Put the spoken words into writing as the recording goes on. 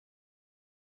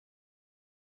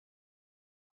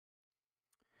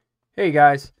Hey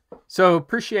guys, so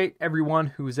appreciate everyone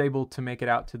who was able to make it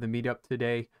out to the meetup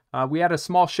today. We had a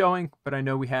small showing, but I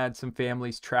know we had some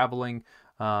families traveling.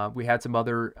 We had some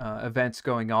other events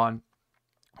going on.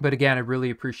 But again, I really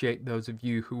appreciate those of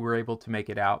you who were able to make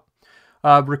it out.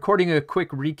 Recording a quick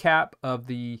recap of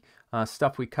the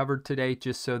stuff we covered today,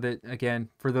 just so that, again,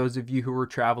 for those of you who were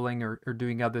traveling or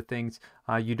doing other things,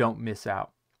 you don't miss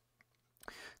out.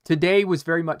 Today was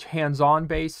very much hands-on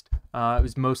based. It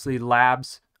was mostly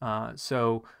labs. Most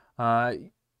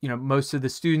of the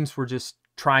students were just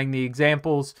trying the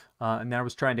examples, and then I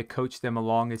was trying to coach them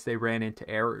along as they ran into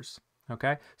errors.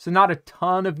 Okay, so not a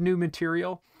ton of new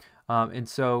material, and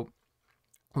so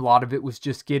a lot of it was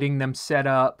just getting them set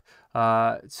up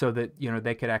so that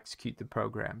they could execute the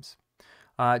programs.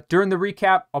 During the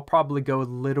recap, I'll probably go a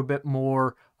little bit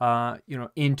more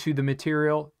into the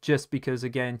material, just because,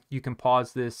 again, you can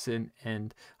pause this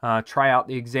and try out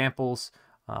the examples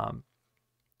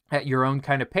at your own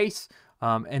kind of pace.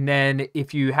 And then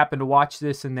if you happen to watch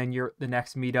this and then the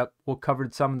next meetup, we'll cover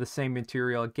some of the same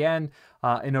material again,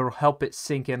 and it'll help it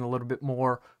sink in a little bit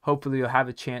more. Hopefully you'll have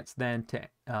a chance then to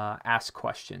ask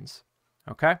questions.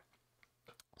 Okay,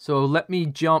 so let me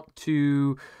jump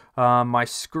to my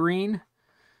screen.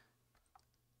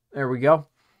 There we go.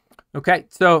 Okay,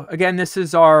 so again, this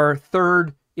is our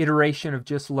third iteration of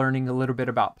just learning a little bit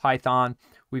about Python.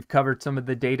 We've covered some of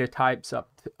the data types up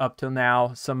till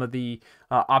now, some of the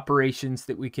operations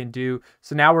that we can do.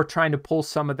 So now we're trying to pull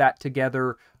some of that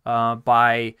together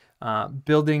by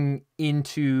building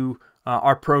into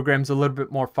our programs a little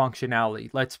bit more functionality.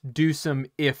 Let's do some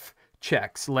if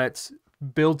checks. Let's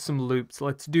build some loops.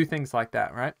 Let's do things like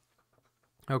that, right?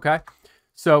 Okay,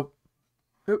 so,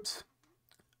 oops.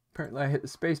 Apparently I hit the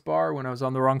space bar when I was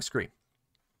on the wrong screen.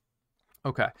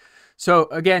 Okay, so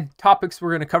again, topics we're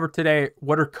going to cover today: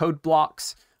 what are code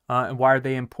blocks and why are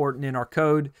they important in our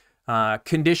code?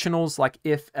 Conditionals like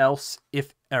if, else,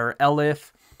 if, or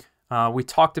elif. We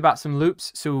talked about some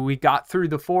loops, so we got through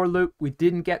the for loop. We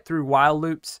didn't get through while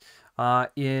loops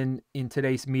in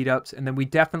today's meetups, and then we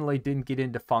definitely didn't get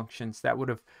into functions. That would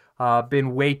have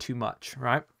been way too much,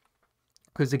 right?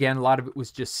 Because again, a lot of it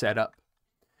was just set up.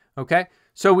 Okay,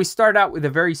 so we start out with a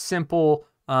very simple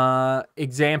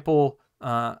example.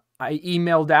 I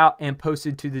emailed out and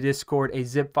posted to the Discord a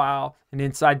zip file, and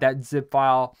inside that zip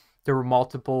file there were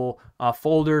multiple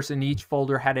folders, and each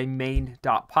folder had a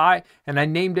main.py, and I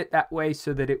named it that way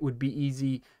so that it would be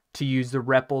easy to use the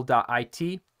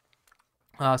REPL.it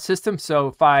system. So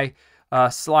if I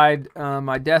slide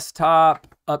my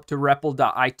desktop up to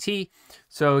REPL.it,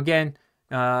 so again,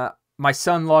 my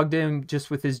son logged in just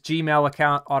with his Gmail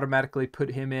account, automatically put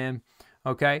him in,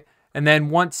 okay? And then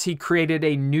once he created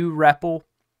a new REPL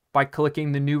by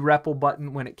clicking the new REPL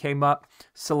button when it came up,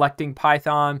 selecting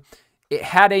Python, it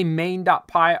had a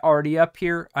main.py already up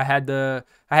here. I had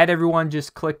everyone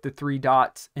just click the three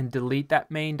dots and delete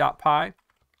that main.py.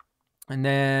 And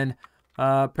then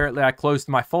apparently I closed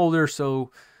my folder, so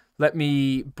let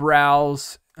me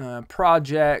browse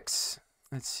projects.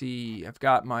 Let's see, I've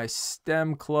got my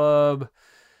STEM club,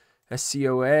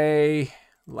 SCOA,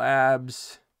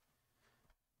 labs,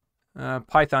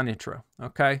 Python intro,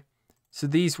 okay? So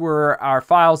these were our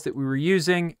files that we were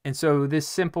using, and so this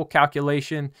simple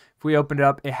calculation, if we opened it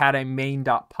up, it had a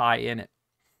main.py in it.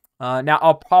 Now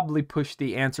I'll probably push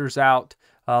the answers out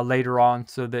later on,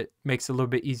 so that makes it a little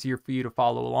bit easier for you to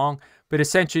follow along. But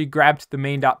essentially grabbed the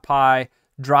main.py,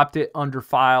 dropped it under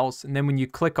files, and then when you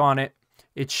click on it,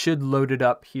 it should load it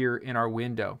up here in our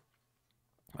window.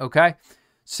 Okay,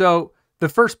 so the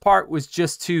first part was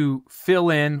just to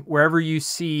fill in wherever you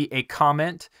see a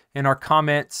comment, and our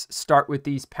comments start with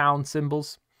these pound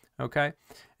symbols. Okay,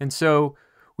 and so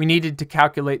we needed to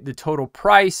calculate the total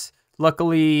price.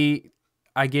 Luckily,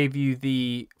 I gave you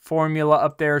the formula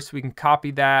up there, so we can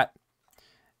copy that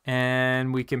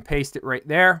and we can paste it right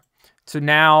there. So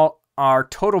now our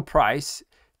total price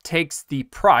takes the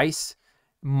price,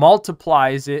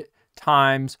 multiplies it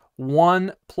times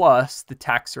 1 plus the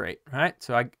tax rate, right?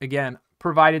 So I, again,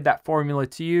 provided that formula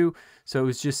to you, so it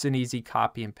was just an easy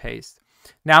copy and paste.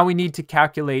 Now we need to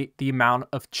calculate the amount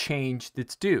of change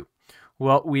that's due.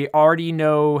 Well, we already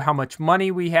know how much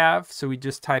money we have, so we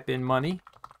just type in money.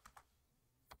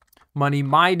 Money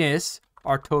minus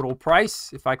our total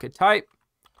price, if I could type,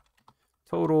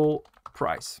 total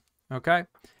price, okay?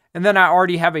 And then I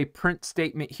already have a print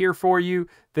statement here for you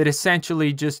that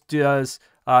essentially just does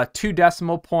 2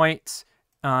 decimal points,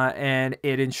 and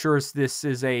it ensures this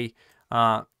is it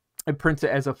prints it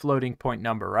as a floating point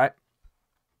number, right?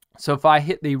 So if I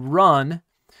hit the run,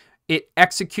 it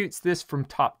executes this from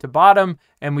top to bottom,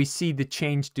 and we see the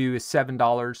change due is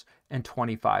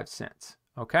 $7.25,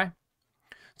 okay?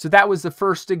 So that was the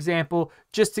first example,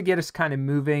 just to get us kind of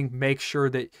moving. Make sure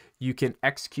that you can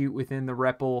execute within the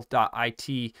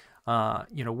REPL.it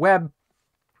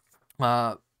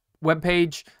web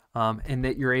page, and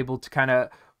that you're able to kind of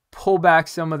pull back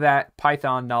some of that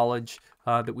Python knowledge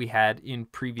that we had in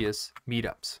previous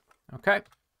meetups. Okay.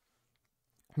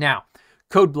 Now,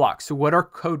 code blocks. So what are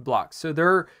code blocks? So there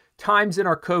are times in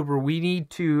our code where we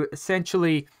need to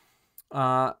essentially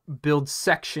build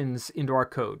sections into our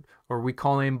code, or we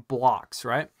call them blocks,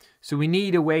 right? So we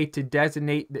need a way to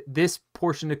designate that this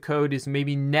portion of code is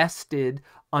maybe nested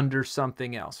under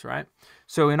something else, right?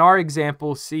 So in our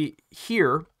example, see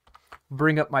here,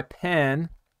 bring up my pen.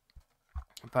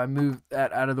 If I move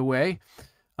that out of the way,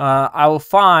 I will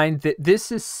find that this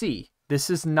is C. This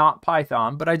is not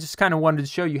Python, but I just kind of wanted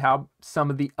to show you how some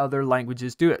of the other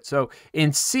languages do it. So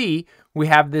in C, we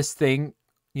have this thing,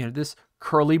 this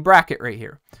curly bracket right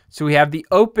here. So we have the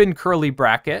open curly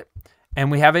bracket and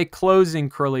we have a closing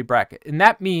curly bracket. And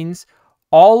that means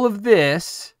all of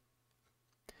this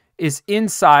is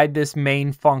inside this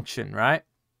main function, right?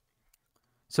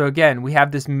 So again, we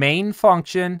have this main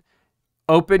function,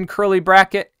 open curly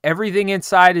bracket, everything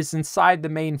inside is inside the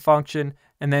main function,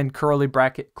 and then curly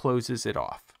bracket closes it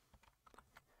off.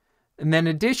 And then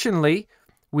additionally,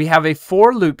 we have a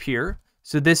for loop here.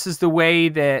 So this is the way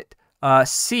that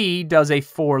C does a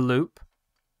for loop.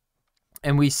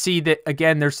 And we see that,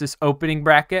 again, there's this opening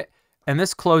bracket and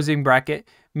this closing bracket,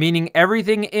 meaning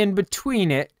everything in between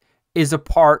it is a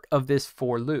part of this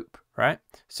for loop, right?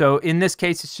 So in this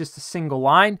case, it's just a single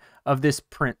line of this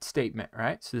print statement,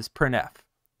 right? So this printf,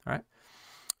 right?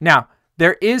 Now,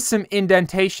 there is some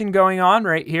indentation going on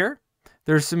right here.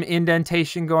 There's some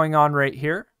indentation going on right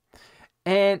here.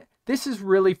 And this is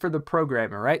really for the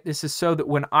programmer, right? This is so that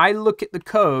when I look at the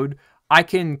code, I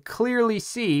can clearly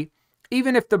see,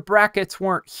 even if the brackets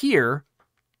weren't here,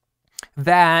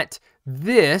 that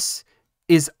this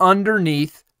is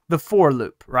underneath the for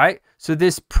loop, right? So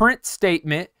this print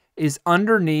statement is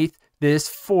underneath this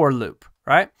for loop,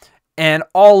 right? And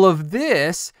all of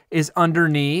this is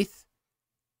underneath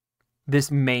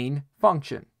this main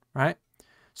function, right?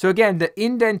 So again, the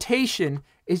indentation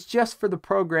is just for the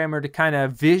programmer to kind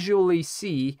of visually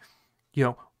see,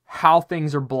 how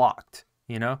things are blocked,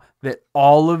 that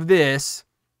all of this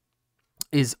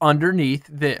is underneath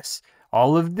this.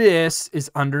 All of this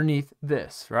is underneath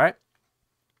this, right?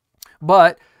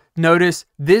 But notice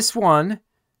this one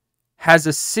has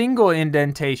a single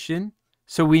indentation,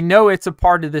 so we know it's a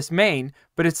part of this main,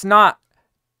 but it's not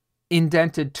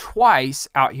indented twice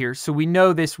out here, so we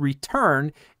know this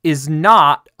return is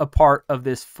not a part of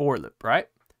this for loop, right?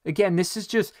 Again, this is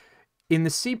just, in the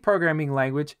C programming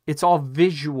language, it's all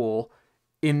visual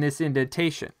in this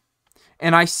indentation.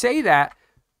 And I say that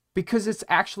because it's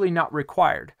actually not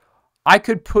required. I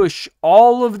could push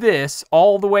all of this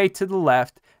all the way to the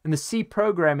left, and the C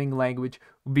programming language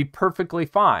would be perfectly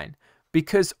fine,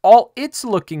 because all it's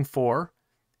looking for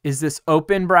is this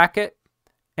open bracket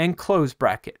and close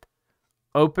bracket.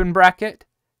 Open bracket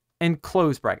and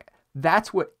close bracket.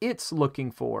 That's what it's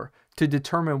looking for to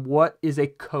determine what is a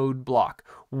code block.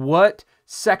 What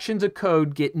sections of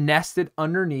code get nested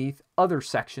underneath other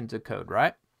sections of code,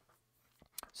 right?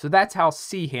 So that's how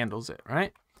C handles it,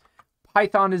 right?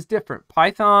 Python is different.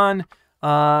 Python,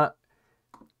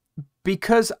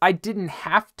 because I didn't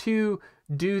have to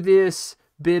do this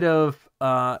bit of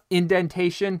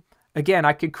indentation, again,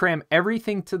 I could cram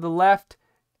everything to the left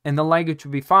and the language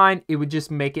would be fine. It would just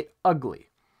make it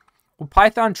ugly. Well,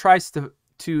 Python tries to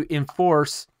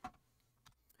enforce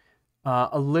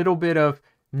a little bit of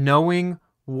knowing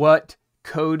what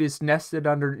code is nested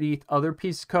underneath other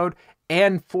pieces of code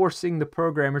and forcing the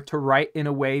programmer to write in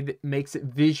a way that makes it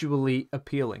visually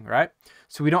appealing, right?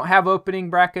 So we don't have opening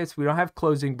brackets, we don't have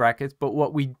closing brackets, but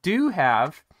what we do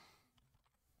have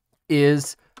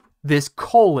is this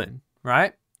colon,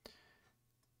 right?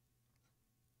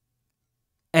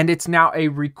 And it's now a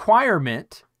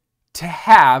requirement to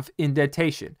have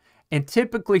indentation. And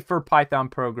typically for a Python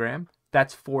program,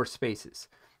 that's 4 spaces.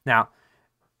 Now,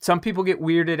 some people get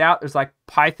weirded out. There's like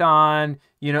Python,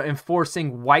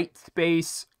 enforcing white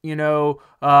space,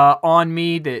 on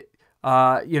me that,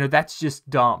 that's just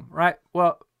dumb, right?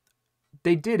 Well,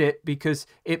 they did it because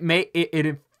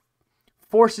it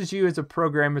forces you as a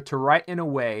programmer to write in a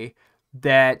way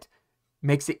that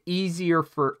makes it easier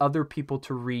for other people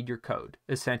to read your code,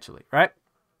 essentially, right?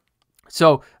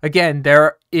 So again,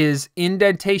 there is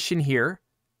indentation here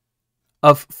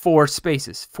of 4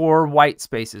 spaces, 4 white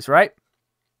spaces, right?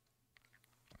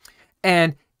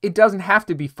 And it doesn't have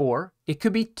to be 4. It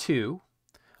could be 2,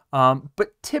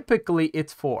 but typically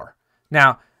it's 4.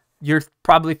 Now, you're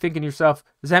probably thinking to yourself,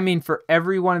 does that mean for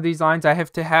every one of these lines I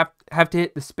have to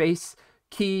hit the space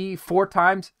key 4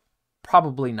 times?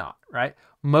 Probably not, right?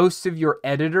 Most of your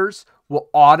editors will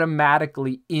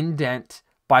automatically indent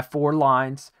by 4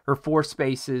 lines or 4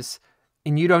 spaces,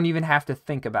 and you don't even have to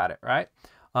think about it, right?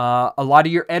 A lot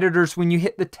of your editors, when you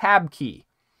hit the tab key,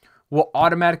 will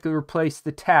automatically replace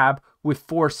the tab with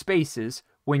 4 spaces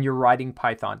when you're writing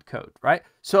Python code, right?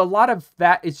 So a lot of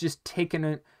that is just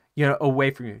taken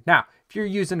away from you. Now, if you're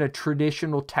using a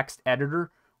traditional text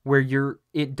editor where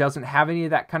it doesn't have any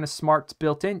of that kind of smarts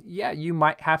built in, yeah, you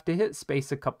might have to hit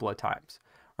space a couple of times,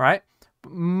 right?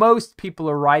 But most people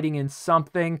are writing in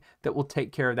something that will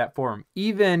take care of that for them.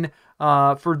 Even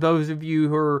for those of you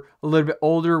who are a little bit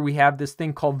older, we have this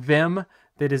thing called Vim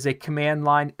that is a command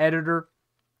line editor.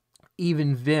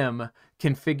 Even Vim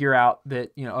can figure out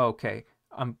that, okay,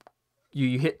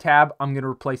 you hit tab, I'm going to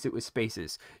replace it with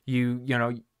spaces. You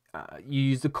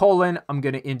use the colon, I'm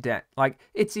going to indent. Like,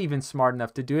 it's even smart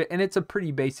enough to do it, and it's a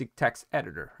pretty basic text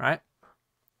editor, right?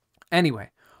 Anyway,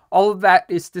 all of that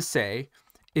is to say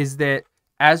is that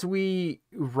as we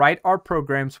write our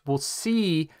programs, we'll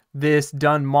see this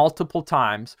done multiple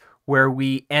times where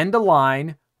we end a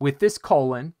line with this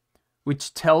colon,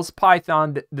 which tells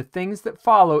Python that the things that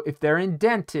follow, if they're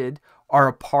indented, are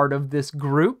a part of this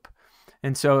group.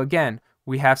 And so again,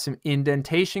 we have some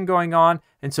indentation going on.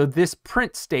 And so this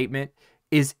print statement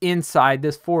is inside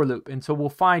this for loop. And so we'll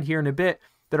find here in a bit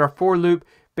that our for loop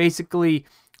basically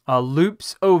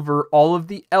loops over all of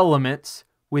the elements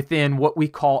within what we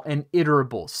call an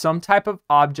iterable, some type of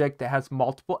object that has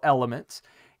multiple elements.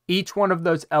 Each one of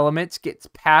those elements gets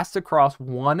passed across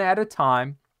one at a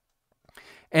time.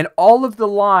 And all of the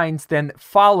lines then that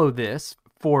follow this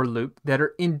for loop that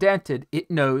are indented,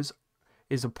 it knows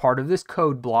is a part of this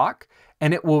code block,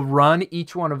 and it will run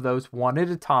each one of those one at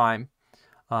a time.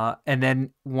 And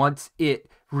then once it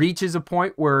reaches a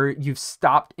point where you've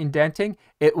stopped indenting,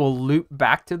 it will loop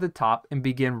back to the top and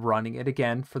begin running it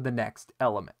again for the next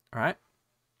element, all right?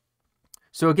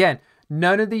 So again,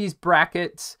 none of these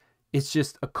brackets, it's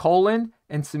just a colon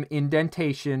and some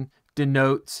indentation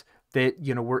denotes that,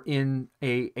 we're in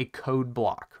a code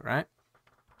block, right?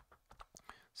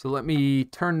 So let me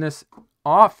turn this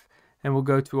off and we'll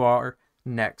go to our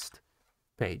next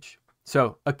page.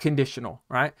 So a conditional,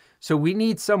 right? So we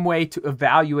need some way to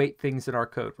evaluate things in our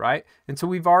code, right? And so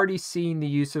we've already seen the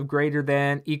use of greater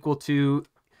than, equal to,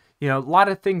 a lot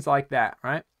of things like that,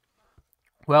 right?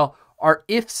 Well, our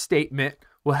if statement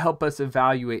will help us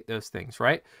evaluate those things,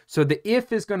 right? So the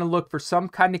if is going to look for some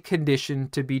kind of condition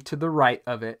to be to the right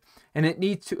of it, and it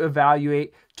needs to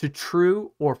evaluate to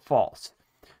true or false.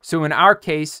 So in our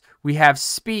case, we have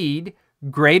speed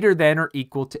greater than or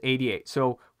equal to 88.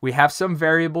 So we have some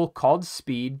variable called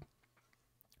speed,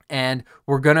 and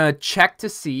we're going to check to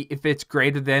see if it's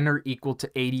greater than or equal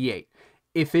to 88.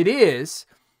 If it is,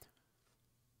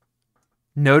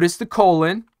 notice the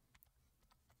colon.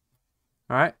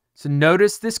 All right, so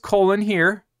notice this colon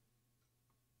here.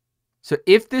 So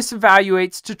if this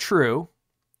evaluates to true,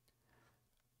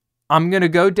 I'm going to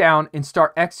go down and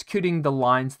start executing the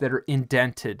lines that are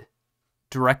indented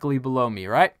directly below me,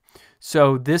 right?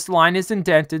 So this line is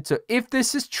indented. So if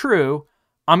this is true,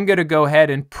 I'm going to go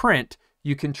ahead and print,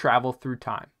 you can travel through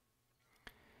time.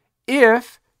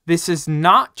 If this is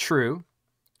not true,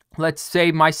 let's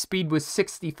say my speed was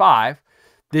 65,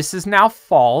 this is now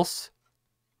false.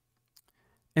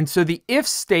 And so the if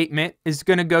statement is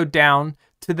going to go down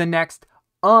to the next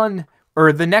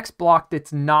the next block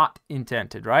that's not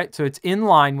indented, right? So it's in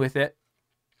line with it.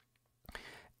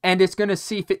 And it's going to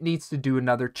see if it needs to do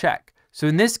another check. So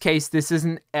in this case, this is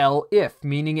an elif,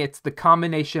 meaning it's the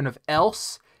combination of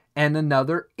else and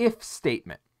another if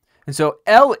statement. And so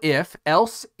elif,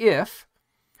 else if,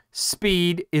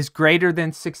 speed is greater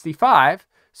than 65.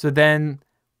 So then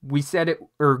we set it,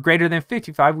 or greater than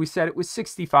 55, we said it was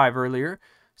 65 earlier.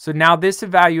 So now this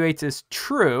evaluates as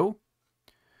true,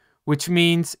 which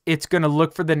means it's going to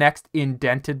look for the next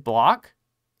indented block,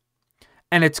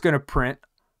 and it's going to print,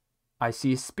 I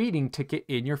see a speeding ticket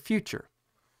in your future.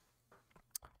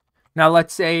 Now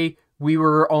let's say we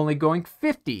were only going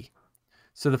 50.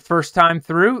 So the first time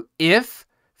through, if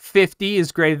 50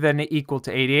 is greater than or equal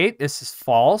to 88, this is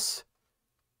false.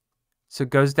 So it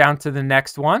goes down to the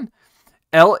next one.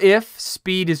 Elif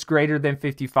speed is greater than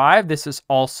 55. This is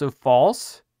also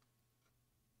false.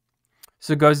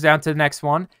 So it goes down to the next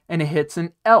one, and it hits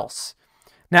an else.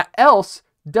 Now, else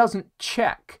doesn't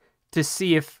check to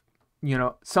see if,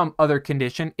 some other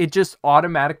condition. It just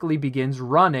automatically begins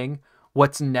running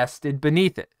what's nested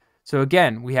beneath it. So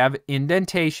again, we have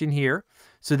indentation here.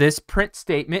 So this print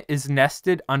statement is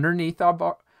nested underneath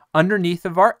underneath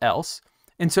of our else.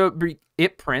 And so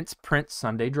it prints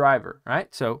Sunday driver,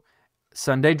 right? So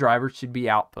Sunday driver should be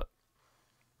output.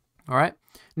 All right.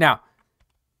 Now,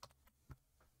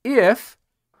 if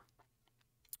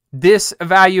this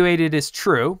evaluated is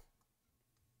true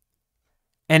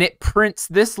and it prints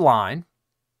this line,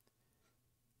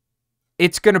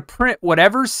 it's going to print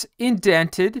whatever's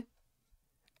indented,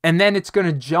 and then it's going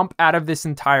to jump out of this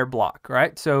entire block,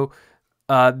 right? So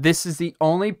this is the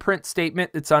only print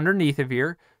statement that's underneath of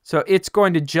here. So it's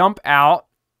going to jump out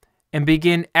and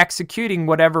begin executing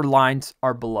whatever lines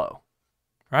are below,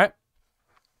 right?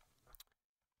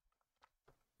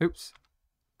 Oops.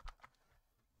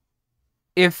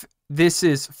 If this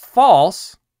is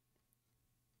false,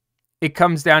 it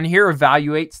comes down here,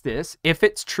 evaluates this. If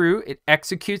it's true, it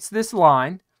executes this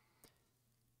line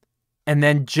and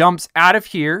then jumps out of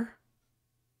here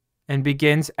and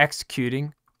begins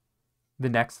executing the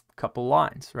next couple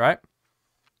lines, right?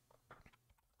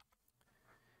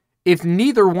 If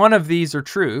neither one of these are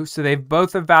true, so they've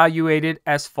both evaluated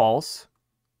as false,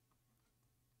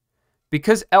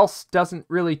 because else doesn't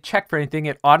really check for anything,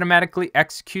 it automatically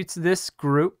executes this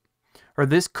group or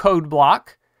this code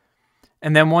block.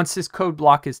 And then once this code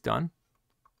block is done,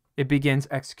 it begins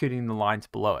executing the lines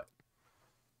below it.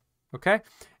 Okay?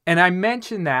 And I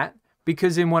mention that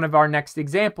because in one of our next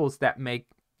examples that may,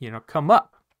 come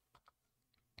up.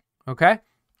 Okay?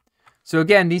 So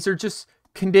again, these are just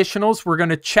conditionals. We're going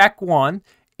to check one.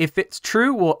 If it's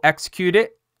true, we'll execute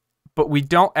it, but we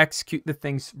don't execute the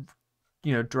things,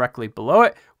 directly below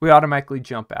it. We automatically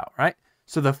jump out, right?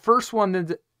 So the first one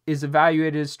that is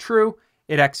evaluated as true,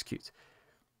 it executes.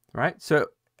 Right? So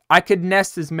I could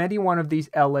nest as many one of these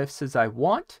elifs as I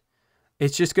want.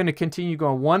 It's just going to continue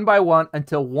going one by one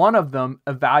until one of them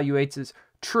evaluates as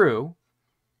true.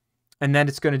 And then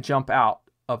it's going to jump out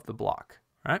of the block.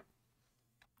 Right?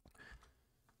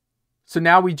 So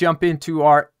now we jump into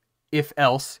our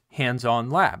if-else hands-on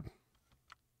lab.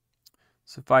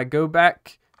 So if I go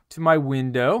back to my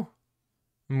window,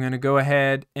 I'm going to go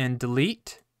ahead and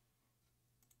delete.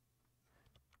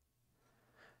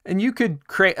 And you could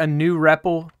create a new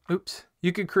REPL. Oops.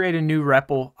 You could create a new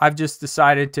REPL. I've just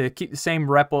decided to keep the same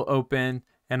REPL open,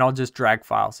 and I'll just drag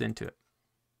files into it.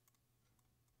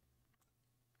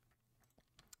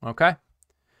 Okay.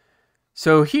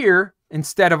 So here,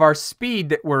 instead of our speed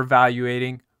that we're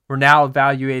evaluating, we're now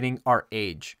evaluating our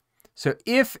age. So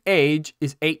if age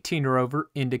is 18 or over,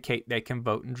 indicate they can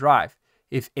vote and drive.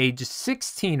 If age is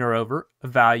 16 or over,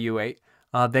 evaluate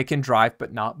they can drive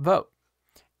but not vote.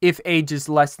 If age is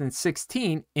less than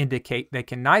 16, indicate they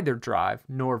can neither drive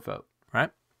nor vote,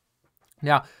 right?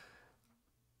 Now,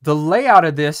 the layout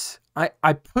of this,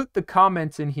 I put the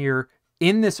comments in here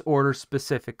in this order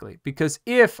specifically because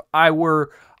if I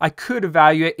could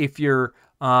evaluate if you're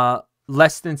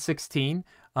less than 16,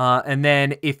 and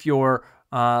then if you're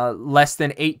less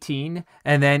than 18,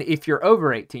 and then if you're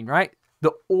over 18, right?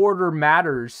 The order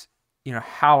matters,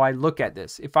 how I look at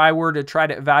this. If I were to try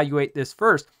to evaluate this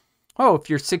first,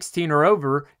 if you're 16 or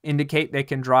over, indicate they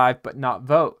can drive but not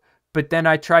vote. But then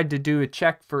I tried to do a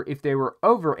check for if they were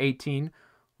over 18.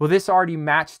 Well, this already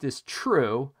matched as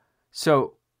true.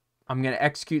 So I'm going to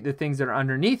execute the things that are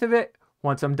underneath of it.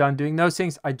 Once I'm done doing those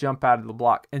things, I jump out of the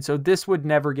block. And so this would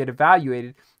never get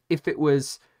evaluated if it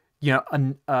was,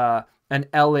 an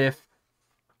elif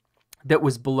that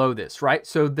was below this, right?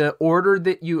 So the order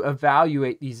that you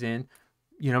evaluate these in,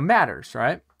 matters,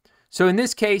 right? So in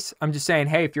this case, I'm just saying,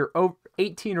 hey, if you're over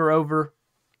 18 or over,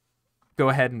 go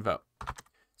ahead and vote.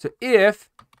 So if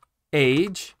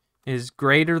age is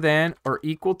greater than or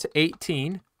equal to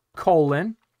 18,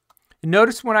 colon,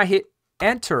 notice when I hit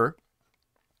enter,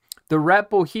 the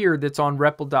REPL here that's on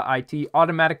REPL.it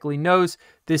automatically knows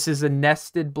this is a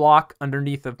nested block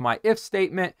underneath of my if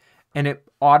statement, and it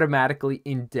automatically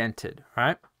indented,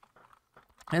 right?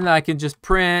 And then I can just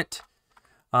print,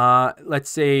 let's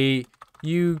say,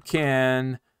 you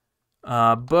can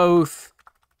both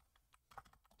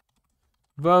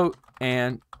vote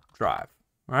and drive,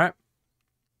 right?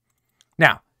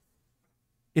 Now,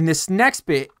 in this next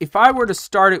bit, if I were to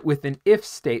start it with an if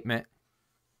statement,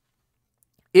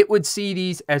 it would see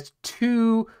these as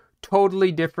two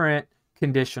totally different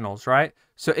conditionals, right?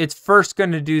 So it's first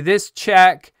going to do this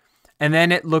check, and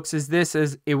then it looks as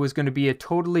it was going to be a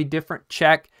totally different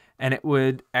check, and it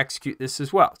would execute this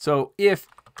as well. So if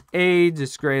age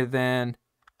is greater than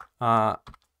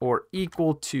or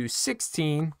equal to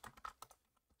 16,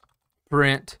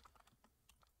 print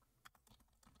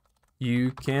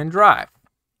you can drive,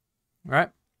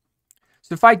 right?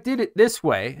 So if I did it this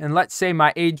way, and let's say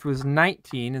my age was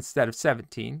 19 instead of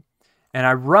 17, and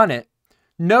I run it,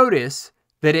 notice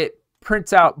that it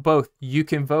prints out both you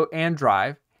can vote and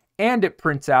drive, and it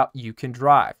prints out you can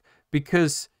drive,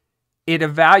 because it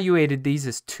evaluated these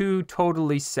as two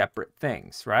totally separate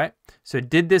things, right? So it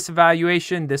did this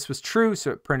evaluation, this was true,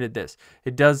 so it printed this.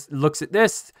 It looks at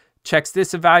this, checks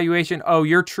this evaluation, oh,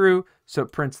 you're true, so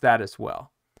it prints that as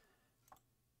well.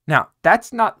 Now,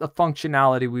 that's not the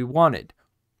functionality we wanted.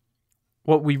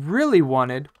 What we really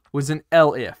wanted was an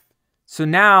elif. So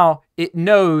now it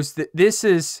knows that this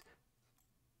is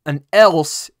an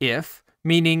else if,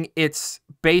 meaning it's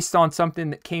based on something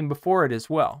that came before it as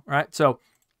well, right? So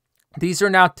these are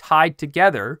now tied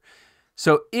together.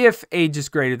 So if age is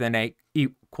greater than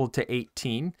equal to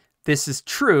 18, this is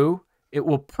true. It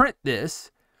will print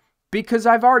this. Because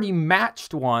I've already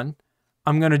matched one,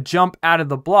 I'm going to jump out of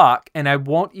the block and I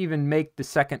won't even make the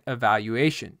second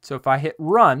evaluation. So if I hit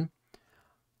run,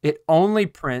 it only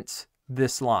prints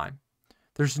this line.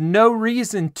 There's no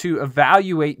reason to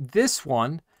evaluate this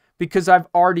one because I've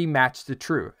already matched the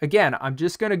true. Again, I'm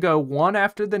just going to go one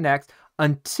after the next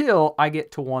until I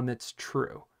get to one that's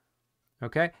true.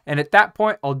 Okay? And at that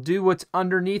point, I'll do what's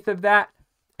underneath of that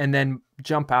and then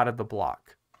jump out of the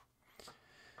block.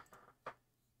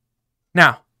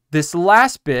 Now, this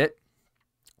last bit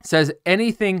says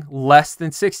anything less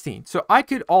than 16. So I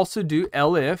could also do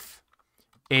elif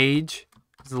age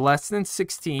is less than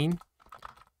 16,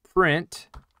 print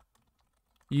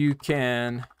you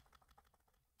can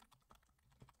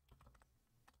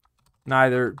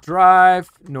neither drive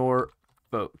nor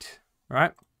vote,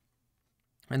 right?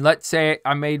 And let's say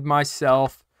I made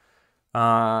myself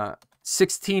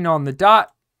 16 on the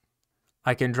dot.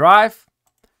 I can drive.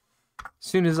 As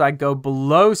soon as I go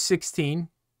below 16,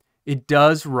 it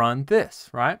does run this,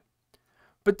 right?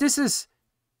 But this is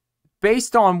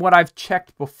based on what I've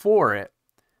checked before it,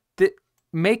 that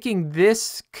making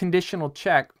this conditional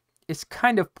check is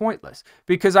kind of pointless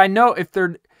because I know if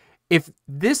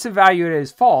this evaluator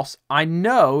is false, I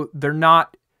know they're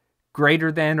not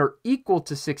greater than or equal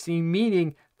to 16,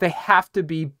 meaning they have to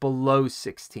be below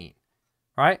 16,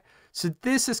 right? So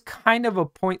this is kind of a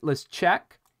pointless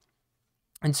check.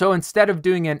 And so instead of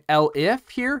doing an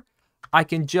elif here, I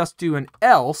can just do an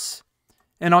else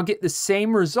and I'll get the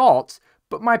same results,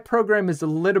 but my program is a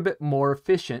little bit more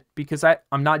efficient because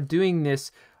I'm not doing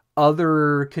this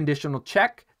other conditional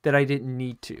check that I didn't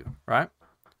need to, right?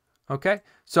 Okay,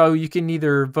 so you can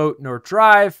neither vote nor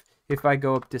drive. If I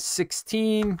go up to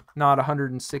 16, not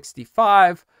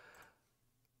 165,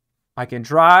 I can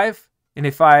drive. And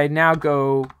if I now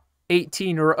go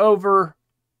 18 or over,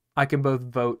 I can both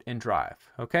vote and drive,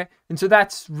 okay? And so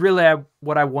that's really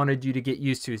what I wanted you to get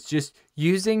used to. It's just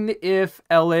using the if,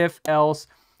 elif, else,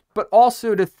 but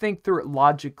also to think through it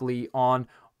logically on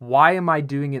why am I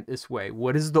doing it this way?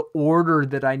 What is the order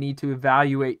that I need to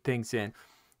evaluate things in?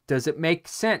 Does it make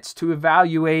sense to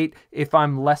evaluate if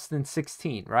I'm less than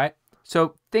 16, right?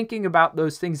 So thinking about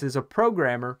those things as a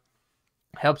programmer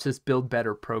helps us build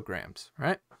better programs,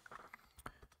 right?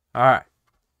 All right.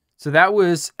 So that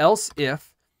was else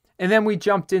if. And then we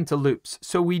jumped into loops.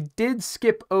 So we did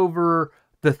skip over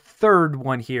the third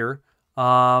one here,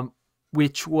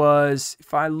 which was,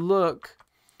 if I look,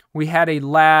 we had a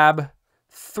lab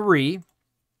 3.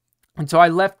 And so I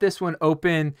left this one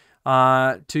open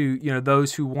to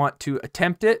those who want to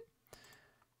attempt it,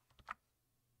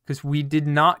 because we did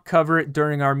not cover it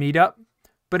during our meetup.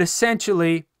 But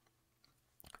essentially,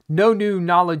 no new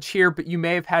knowledge here, but you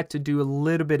may have had to do a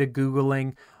little bit of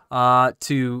Googling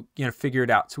to figure it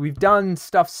out. So we've done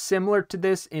stuff similar to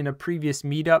this in a previous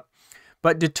meetup,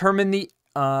 but determine the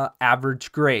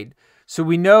average grade. So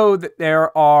we know that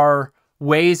there are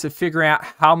ways of figuring out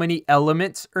how many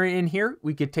elements are in here.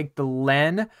 We could take the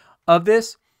len of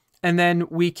this, and then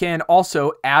we can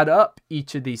also add up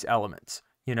each of these elements,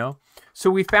 So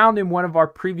we found in one of our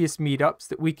previous meetups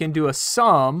that we can do a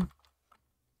sum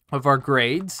of our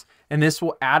grades, and this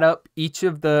will add up each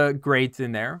of the grades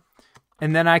in there.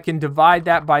 And then I can divide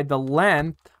that by the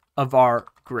length of our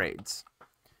grades.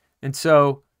 And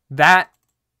so that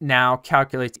now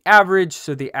calculates the average.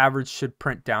 So the average should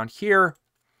print down here.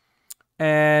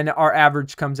 And our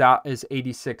average comes out as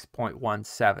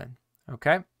 86.17.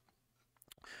 Okay.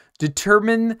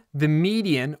 Determine the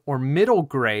median or middle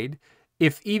grade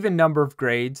if even number of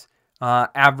grades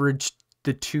average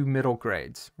the two middle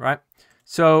grades, right?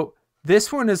 So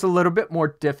this one is a little bit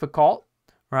more difficult,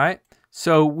 right?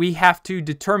 So we have to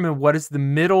determine what is the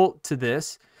middle to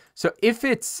this. So if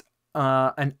it's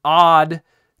an odd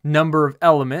number of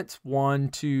elements, 1,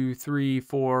 2, 3,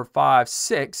 4, 5,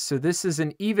 6. So this is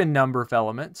an even number of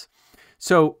elements.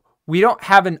 So we don't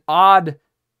have an odd,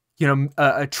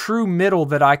 a true middle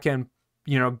that I can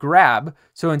grab.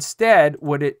 So instead,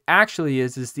 what it actually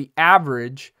is the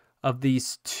average of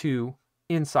these two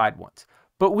inside ones.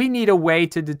 But we need a way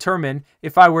to determine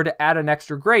if I were to add an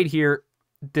extra grade here,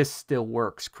 this still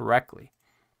works correctly.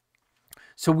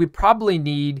 So we probably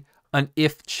need an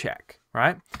if check,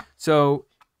 right? So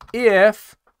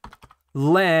if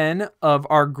len of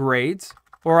our grades,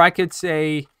 or I could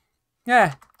say,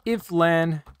 if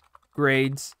len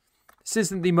grades. This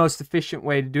isn't the most efficient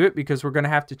way to do it because we're going to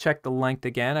have to check the length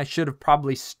again. I should have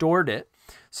probably stored it.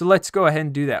 So let's go ahead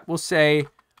and do that. We'll say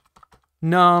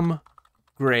num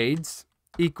grades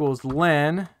equals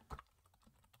len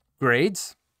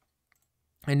grades.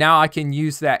 And now I can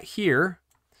use that here.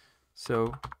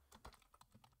 So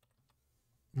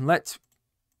let's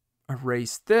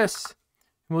erase this.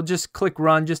 We'll just click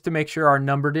run just to make sure our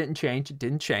number didn't change. It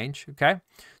didn't change, okay?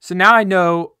 So now I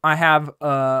know I have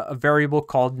a variable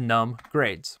called num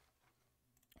grades.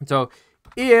 So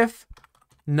if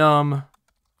num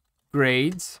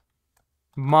grades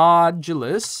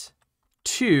modulus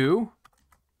 2,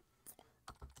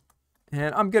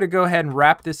 and I'm going to go ahead and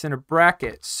wrap this in a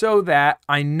bracket so that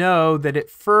I know that it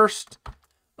first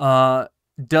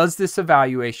does this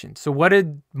evaluation. So what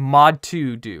did mod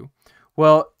 2 do?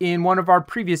 Well, in one of our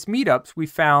previous meetups, we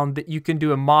found that you can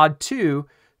do a mod 2,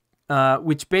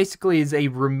 which basically is a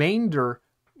remainder,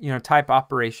 type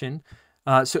operation.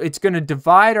 So it's going to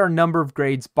divide our number of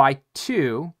grades by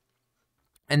 2,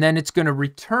 and then it's going to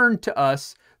return to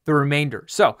us the remainder.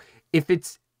 So if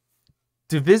it's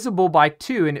divisible by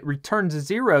 2 and it returns a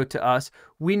 0 to us,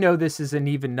 we know this is an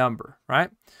even number,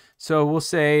 right? So we'll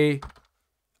say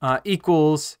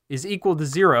equals is equal to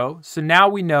 0. So now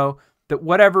we know that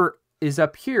whatever is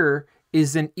up here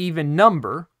is an even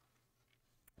number,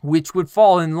 which would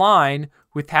fall in line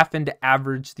with having to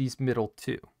average these middle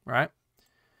two, right?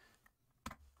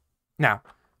 Now,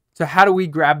 so how do we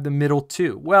grab the middle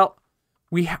two? Well,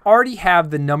 we already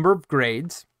have the number of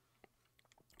grades.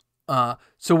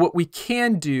 So what we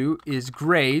can do is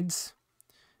grades,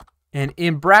 and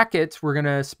in brackets, we're going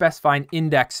to specify an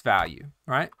index value,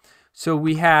 right? So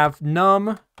we have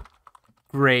num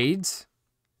grades,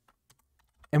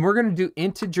 and we're going to do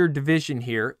integer division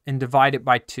here and divide it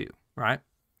by 2, right?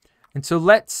 And so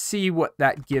let's see what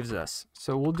that gives us.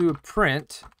 So we'll do a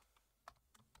print.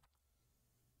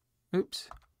 Oops.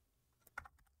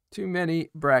 Too many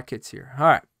brackets here. All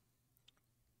right.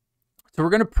 So we're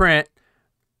going to print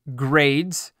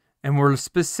grades, and we're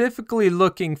specifically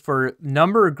looking for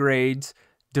number of grades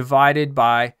divided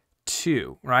by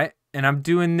 2, right? And I'm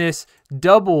doing this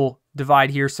double divide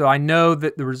here, so I know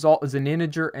that the result is an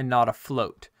integer and not a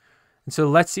float. And so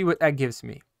let's see what that gives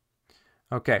me.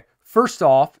 Okay, first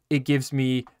off, it gives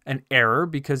me an error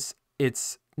because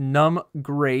it's num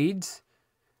grades,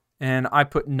 and I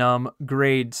put num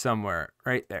grade somewhere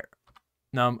right there.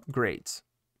 Num grades.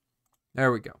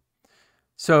 There we go.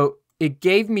 So it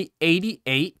gave me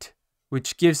 88,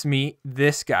 which gives me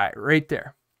this guy right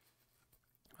there.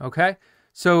 Okay,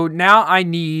 so now I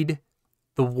need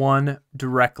the one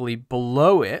directly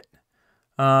below it.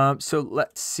 So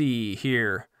let's see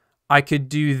here. I could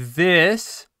do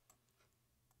this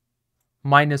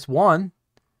 -1.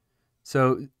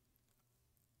 So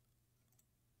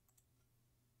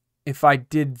if I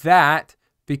did that,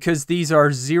 because these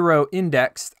are 0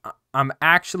 indexed, I'm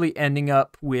actually ending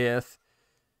up with,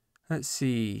 let's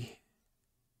see.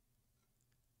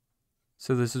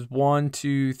 So this is 1,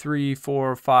 2, 3,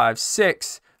 4, 5,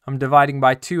 6. I'm dividing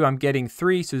by 2. I'm getting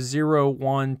 3. So 0,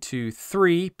 1, 2,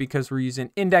 3, because we're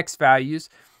using index values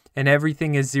and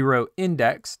everything is 0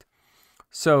 indexed.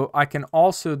 So I can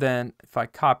also then, if I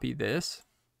copy this,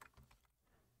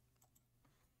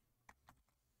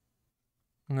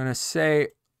 I'm going to say,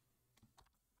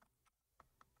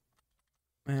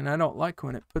 man, I don't like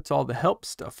when it puts all the help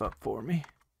stuff up for me.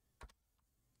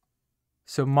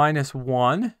 So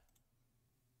 -1.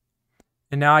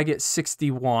 And now I get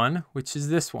 61, which is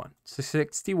this one. So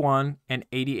 61 and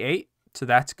 88. So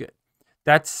that's good.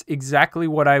 That's exactly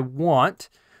what I want.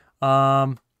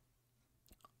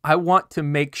 I want to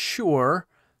make sure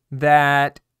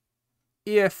that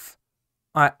if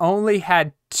I only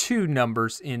had 2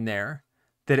 numbers in there,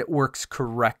 that it works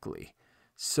correctly.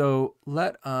 So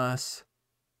let us,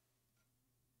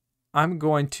 I'm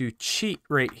going to cheat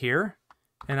right here,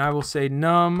 and I will say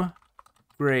num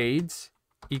grades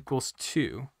equals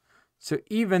 2. So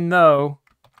even though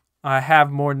I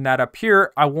have more than that up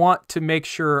here, I want to make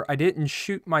sure I didn't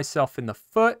shoot myself in the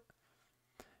foot,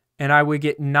 and I would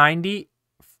get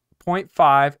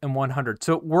 90.5 and 100.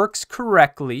 So it works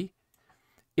correctly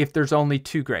if there's only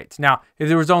 2 grades. Now, if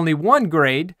there was only 1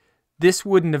 grade, this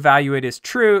wouldn't evaluate as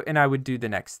true, and I would do the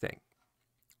next thing.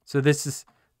 So this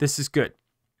is good.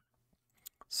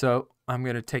 So I'm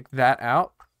going to take that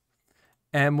out,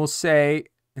 and we'll say,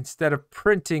 instead of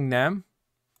printing them,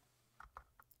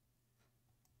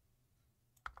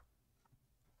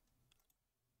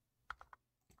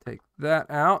 take that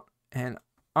out, and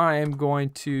I am going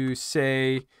to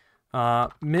say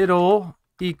middle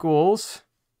equals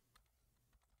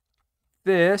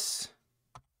this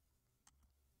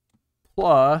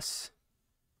plus,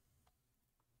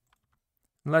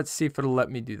 let's see if it'll let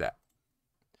me do that.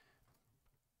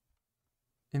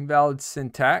 Invalid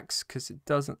syntax, because it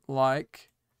doesn't like,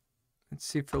 let's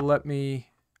see if it'll let me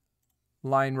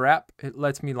line wrap. It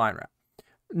lets me line wrap.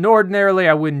 Ordinarily,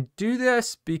 I wouldn't do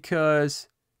this because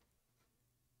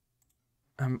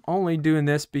I'm only doing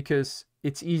this because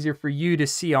it's easier for you to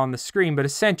see on the screen, but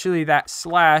essentially that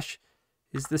slash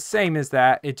is the same as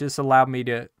that. It just allowed me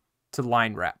to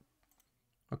line wrap.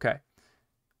 Okay.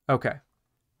 Okay.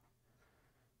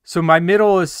 So my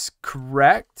middle is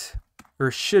correct,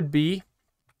 or should be,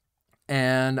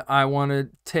 and I want to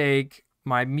take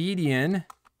my median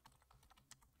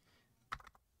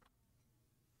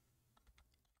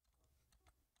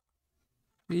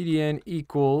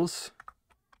equals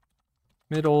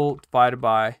middle divided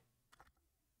by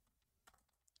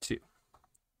 2.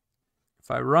 If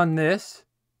I run this,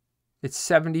 it's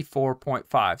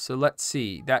 74.5. So let's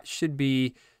see, that should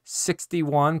be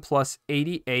 61 plus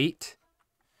 88.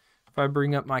 If I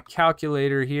bring up my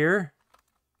calculator here,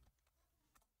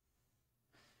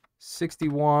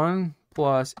 61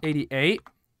 plus 88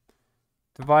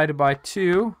 divided by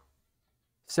 2,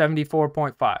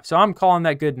 74.5. So I'm calling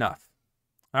that good enough.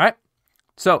 All right.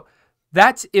 So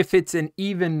that's if it's an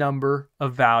even number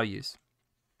of values.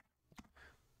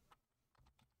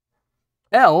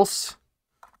 Else,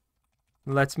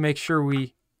 let's make sure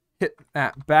we hit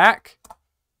that back.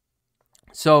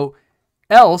 So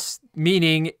else,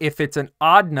 meaning if it's an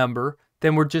odd number,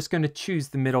 then we're just going to choose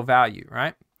the middle value,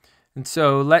 right? And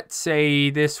so let's say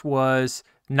this was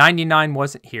 99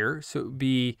 wasn't here. So it would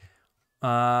be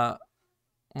 1,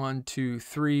 2,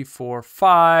 3, 4,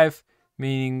 5,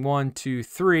 meaning 1, 2,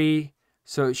 3.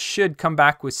 So it should come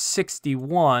back with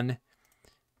 61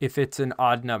 if it's an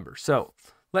odd number. So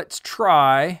let's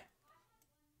try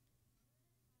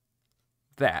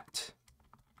that.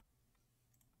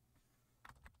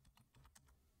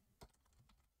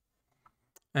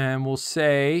 And we'll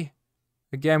say,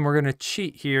 again, we're going to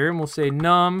cheat here, and we'll say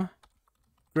num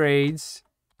grades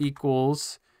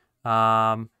equals, we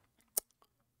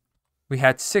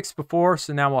had 6 before,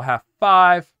 so now we'll have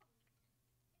 5.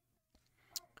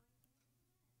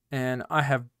 And I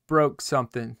have broke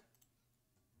something.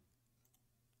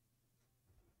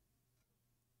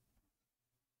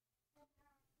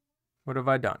 What have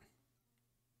I done?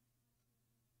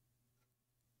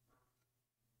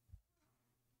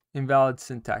 Invalid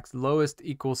syntax. Lowest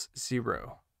equals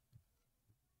 0.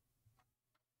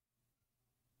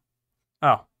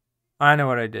 Oh, I know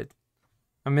what I did.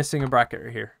 I'm missing a bracket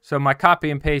right here. So my copy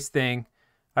and paste thing,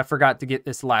 I forgot to get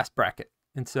this last bracket.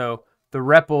 And so the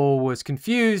REPL was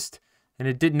confused and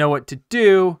it didn't know what to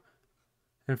do,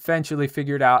 and eventually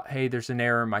figured out, hey, there's an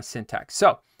error in my syntax.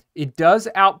 So it does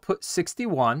output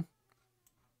 61.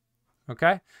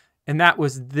 Okay. And that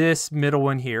was this middle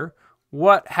one here.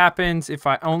 What happens if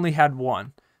I only had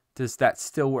 1? Does that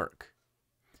still work?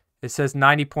 It says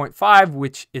 90.5,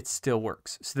 which it still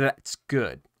works. So that's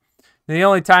good. And the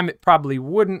only time it probably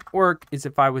wouldn't work is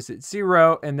if I was at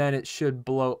 0, and then it should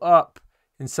blow up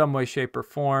in some way, shape, or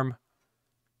form.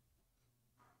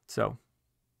 So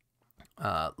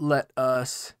let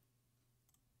us,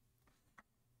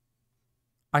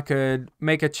 I could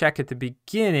make a check at the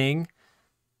beginning.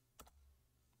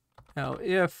 Now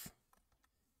if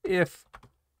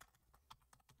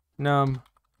num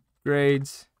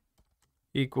grades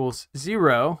equals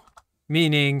 0,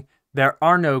 meaning there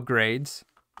are no grades,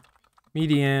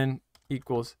 median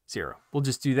equals 0. We'll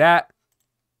just do that.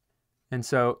 And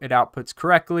so it outputs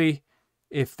correctly.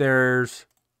 If there's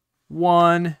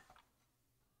 1,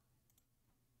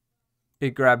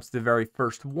 it grabs the very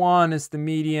first one as the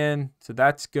median. So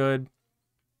that's good.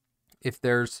 If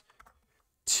there's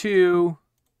 2,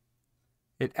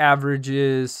 it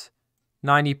averages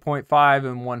 90.5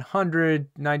 and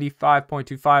 100.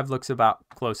 95.25 looks about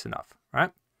close enough,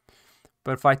 right?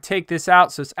 But if I take this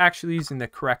out, so it's actually using the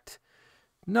correct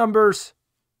numbers,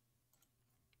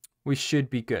 we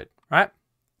should be good, right?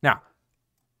 Now,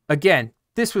 again,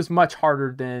 this was much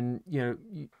harder than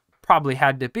you probably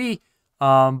had to be,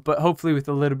 but hopefully with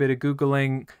a little bit of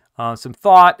Googling, some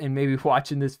thought, and maybe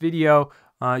watching this video,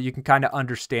 you can kind of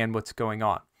understand what's going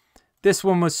on. This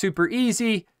one was super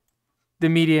easy. The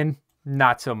median,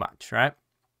 not so much, right?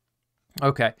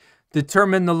 Okay,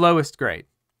 determine the lowest grade.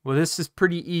 Well, this is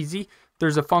pretty easy.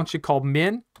 There's a function called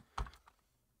min,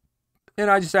 and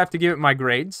I just have to give it my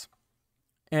grades.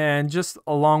 And just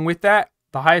along with that,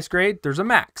 the highest grade, there's a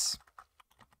max.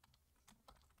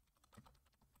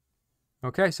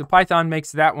 Okay, so Python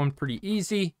makes that one pretty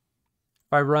easy.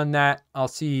 If I run that, I'll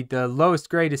see the lowest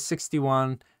grade is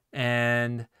 61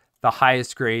 and the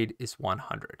highest grade is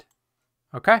 100.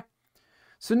 Okay,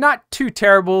 so not too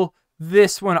terrible.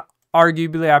 This one,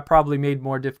 arguably, I probably made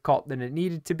more difficult than it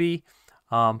needed to be.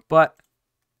 But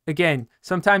again,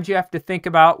 sometimes you have to think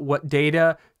about what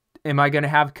data am I going to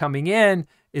have coming in.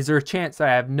 Is there a chance I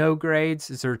have no grades?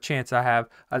 Is there a chance I have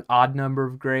an odd number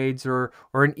of grades or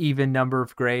an even number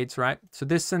of grades, right? So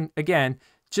this, again,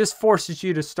 just forces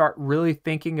you to start really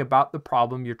thinking about the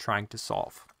problem you're trying to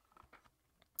solve.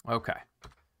 Okay.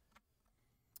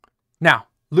 Now,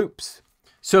 loops.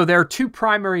 So there are two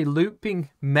primary looping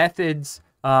methods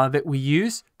that we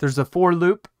use. There's the for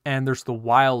loop and there's the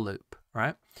while loop,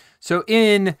 right? So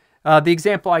in the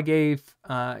example I gave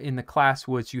in the class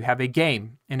was you have a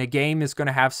game, and a game is going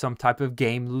to have some type of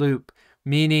game loop,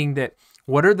 meaning that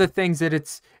what are the things that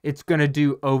it's going to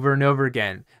do over and over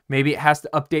again? Maybe it has to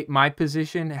update my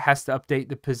position. It has to update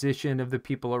the position of the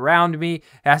people around me. It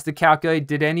has to calculate,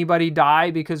 did anybody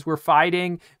die because we're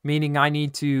fighting? Meaning I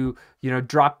need to,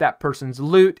 drop that person's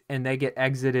loot and they get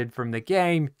exited from the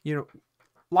game.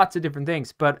 Lots of different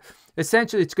things. But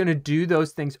essentially, it's going to do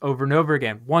those things over and over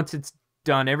again. Once it's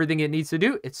done everything it needs to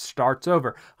do, it starts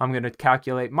over. I'm going to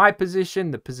calculate my position,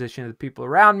 the position of the people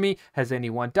around me. Has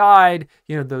anyone died?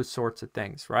 Those sorts of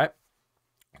things, right?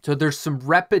 So there's some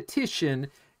repetition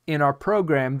in our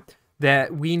program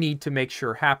that we need to make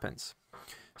sure happens.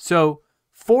 So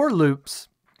for loops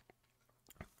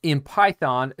in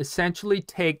Python essentially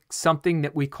take something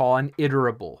that we call an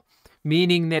iterable,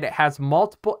 meaning that it has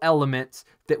multiple elements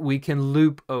that we can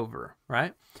loop over,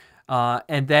 right?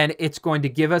 And then it's going to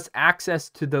give us access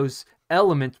to those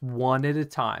elements one at a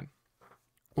time.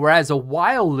 Whereas a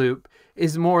while loop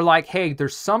is more like, hey,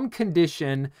 there's some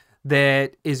condition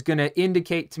that is going to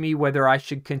indicate to me whether I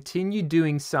should continue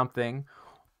doing something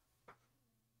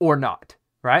or not,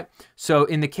 right? So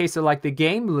in the case of like the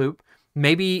game loop,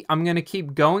 maybe I'm going to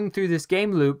keep going through this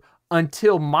game loop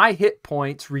until my hit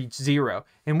points reach 0,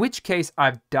 in which case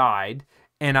I've died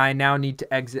and I now need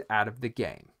to exit out of the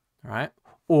game, right?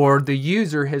 Or the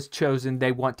user has chosen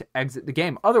they want to exit the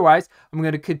game. Otherwise, I'm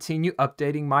going to continue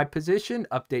updating my position,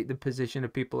 update the position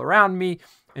of people around me,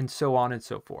 and so on and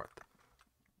so forth.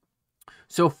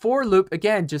 So for loop,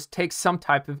 again, just takes some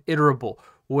type of iterable.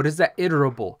 What is that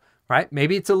iterable, right?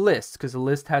 Maybe it's a list, because a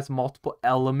list has multiple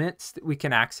elements that we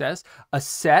can access. A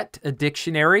set, a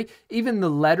dictionary, even the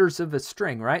letters of a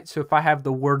string, right? So if I have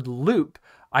the word loop,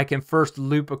 I can first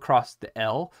loop across the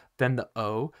L, then the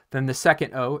O, then the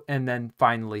second O, and then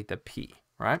finally the P,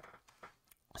 right?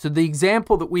 So the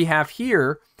example that we have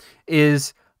here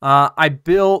is I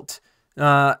built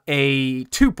a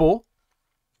tuple,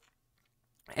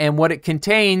 and what it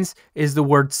contains is the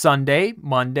word Sunday,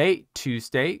 Monday,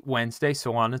 Tuesday, Wednesday,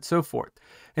 so on and so forth.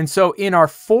 And so in our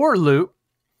for loop,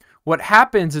 what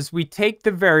happens is we take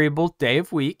the variable day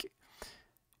of week,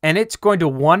 and it's going to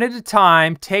one at a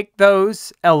time take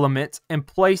those elements and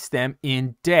place them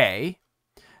in day.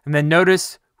 And then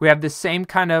notice we have the same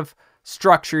kind of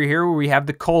structure here where we have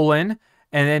the colon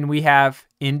and then we have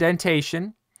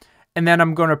indentation. And then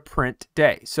I'm going to print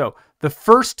day. So the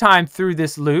first time through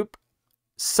this loop,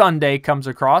 Sunday comes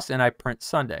across and I print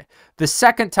Sunday. The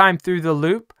second time through the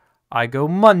loop, I go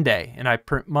Monday and I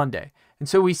print Monday. And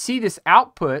so we see this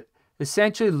output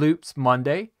essentially loops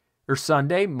Monday or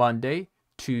Sunday, Monday,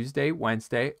 Tuesday,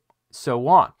 Wednesday, so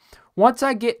on. Once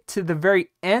I get to the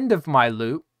very end of my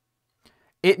loop,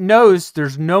 it knows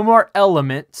there's no more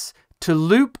elements to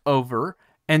loop over,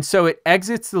 and so it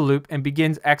exits the loop and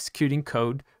begins executing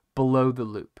code below the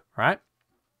loop, right?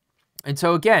 And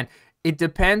so again, it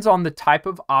depends on the type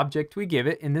of object we give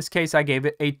it. In this case, I gave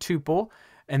it a tuple,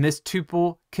 and this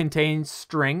tuple contains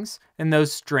strings, and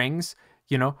those strings,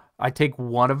 I take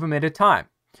one of them at a time.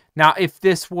 Now, if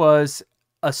this was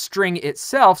a string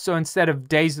itself, so instead of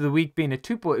days of the week being a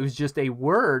tuple, it was just a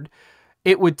word,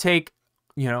 it would take,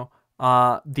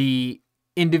 the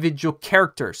individual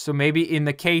characters. So maybe in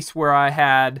the case where I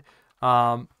had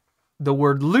the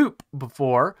word loop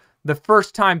before, the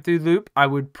first time through loop, I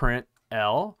would print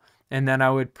L, and then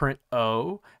I would print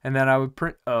O, and then I would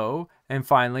print O, and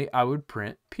finally I would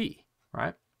print P,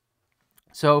 right?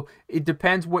 So it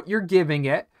depends what you're giving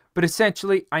it, but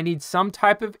essentially I need some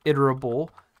type of iterable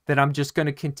that I'm just going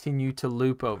to continue to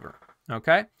loop over,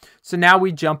 okay? So now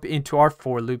we jump into our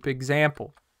for loop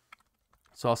example.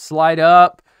 So I'll slide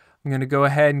up. I'm going to go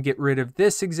ahead and get rid of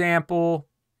this example.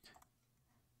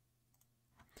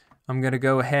 I'm going to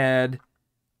go ahead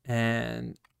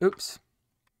and,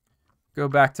 go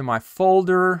back to my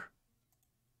folder,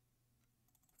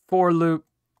 for loop,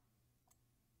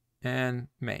 and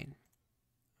main.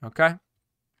 Okay?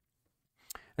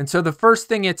 And so the first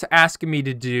thing it's asking me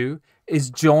to do is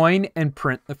join and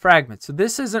print the fragment. So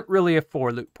this isn't really a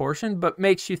for loop portion, but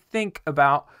makes you think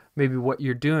about maybe what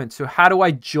you're doing. So how do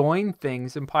I join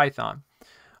things in Python?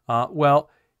 Well,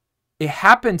 it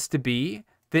happens to be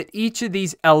that each of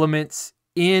these elements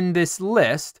in this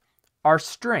list are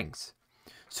strings.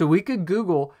 So we could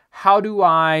Google, how do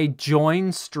I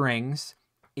join strings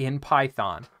in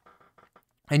Python?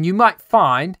 And you might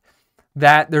find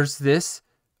that there's this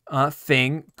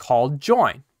thing called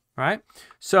join, right?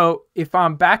 So if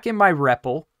I'm back in my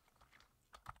REPL,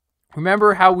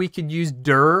 remember how we could use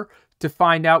dir to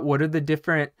find out what are the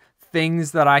different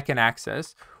things that I can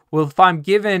access? Well, if I'm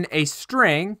given a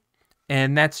string,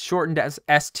 and that's shortened as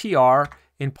str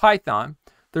in Python,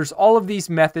 there's all of these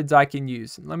methods I can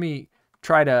use. Let me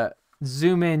try to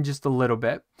zoom in just a little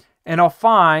bit, and I'll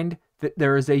find that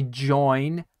there is a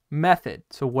join method.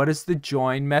 So what does the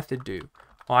join method do?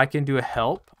 Well, I can do a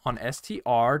help on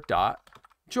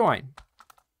str.join.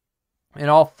 And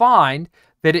I'll find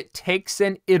that it takes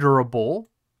an iterable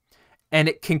and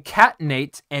it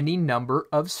concatenates any number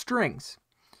of strings,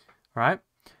 right?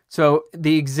 So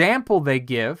the example they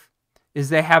give is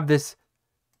they have this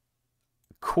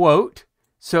quote.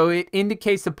 So it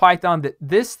indicates to Python that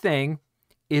this thing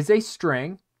is a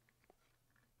string,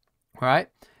 right?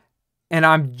 And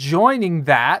I'm joining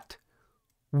that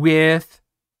with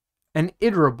an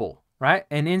iterable, right?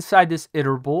 And inside this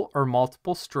iterable are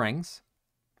multiple strings.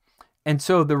 And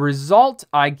so the result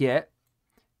I get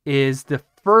is the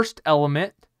first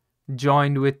element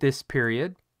joined with this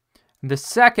period, the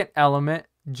second element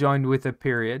joined with a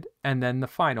period, and then the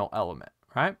final element,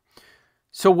 right?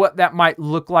 So what that might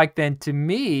look like then to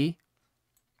me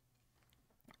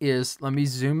is, let me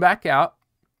zoom back out.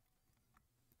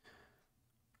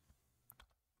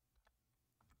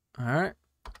 All right.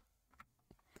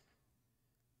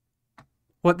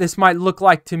 What this might look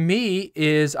like to me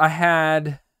is I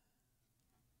had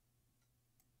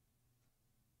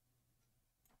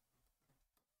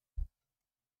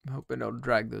I'm hoping it'll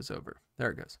drag those over. There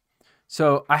it goes.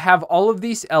 So I have all of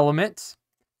these elements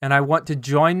and I want to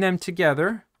join them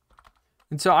together.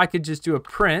 And so I could just do a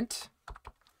print.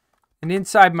 And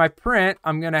inside my print,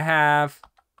 I'm going to have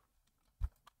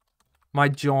my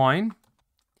join.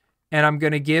 And I'm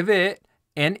going to give it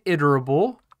an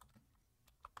iterable.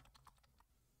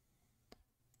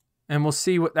 And we'll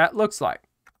see what that looks like.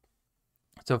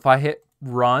 So if I hit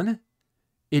run,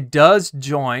 it does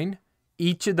join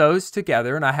each of those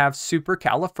together, and I have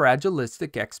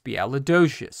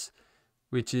supercalifragilisticexpialidocious,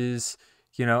 which is,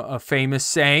 you know, a famous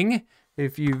saying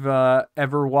if you've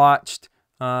ever watched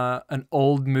an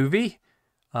old movie.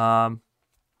 I'm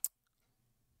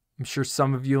sure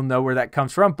some of you'll know where that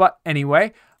comes from, but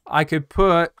anyway, I could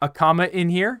put a comma in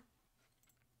here,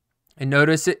 and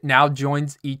notice it now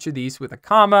joins each of these with a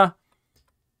comma,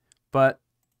 but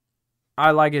I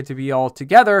like it to be all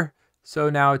together.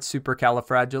 So now it's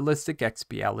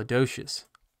supercalifragilisticexpialidocious.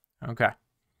 Okay.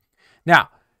 Now,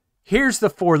 here's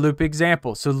the for loop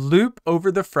example. So loop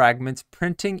over the fragments,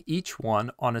 printing each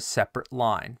one on a separate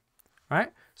line.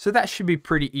 Right? So that should be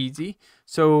pretty easy.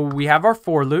 So we have our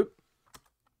for loop.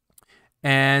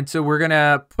 And so we're going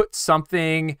to put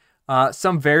something,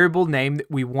 some variable name that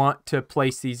we want to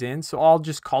place these in. So I'll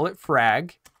just call it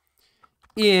frag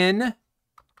in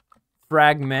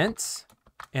fragments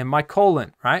and my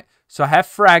colon, right? So I have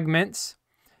fragments.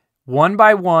 One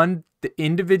by one, the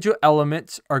individual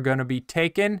elements are going to be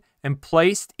taken and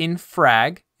placed in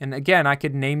frag. And again, I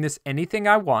could name this anything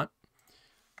I want.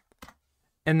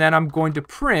 And then I'm going to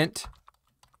print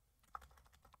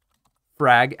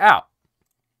frag out.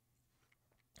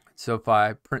 So if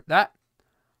I print that,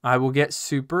 I will get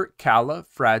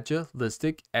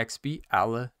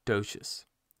supercalifragilisticexpialidocious.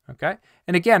 Okay.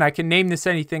 And again, I can name this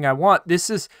anything I want. This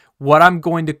is what I'm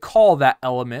going to call that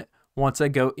element once I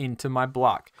go into my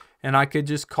block. And I could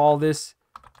just call this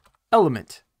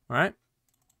element, right?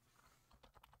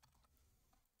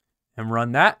 And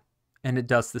run that, and it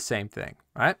does the same thing,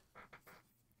 right?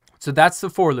 So that's the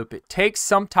for loop. It takes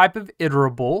some type of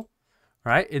iterable,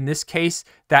 right? In this case,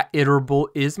 that iterable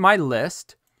is my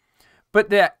list, but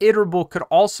that iterable could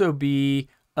also be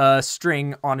a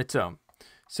string on its own.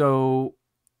 So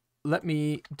let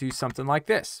me do something like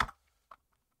this.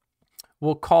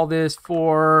 We'll call this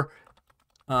for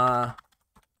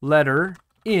letter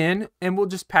in, and we'll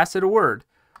just pass it a word.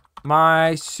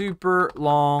 my super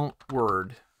long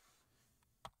word,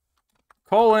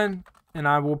 colon, and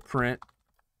I will print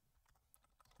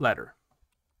letter.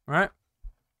 All right.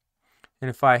 And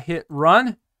if I hit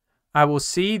run, I will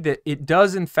see that it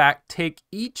does in fact take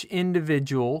each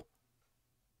individual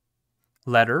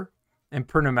letter and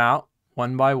print them out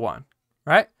one by one,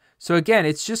 right? So again,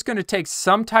 it's just going to take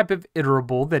some type of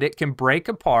iterable that it can break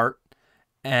apart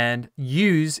and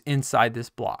use inside this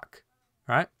block,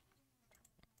 right?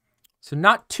 So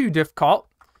not too difficult.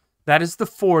 That is the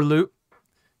for loop.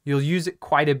 You'll use it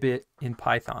quite a bit in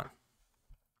Python.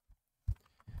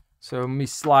 So let me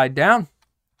slide down.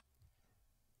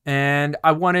 And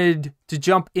I wanted to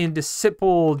jump into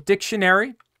simple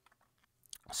dictionary.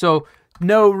 So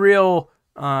no real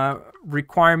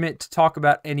requirement to talk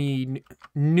about any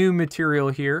new material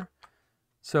here.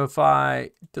 So if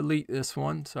I delete this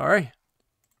one, sorry,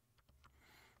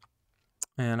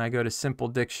 and I go to simple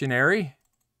dictionary,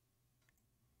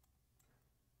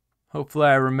 hopefully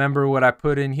I remember what I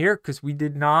put in here because we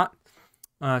did not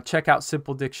check out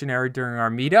simple dictionary during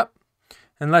our meetup.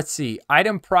 And let's see,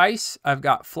 item price, I've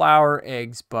got flour,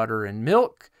 eggs, butter, and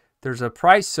milk. There's a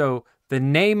price, so the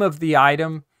name of the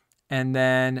item and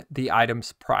then the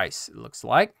item's price, it looks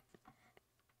like.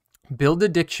 Build a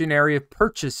dictionary of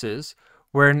purchases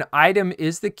where an item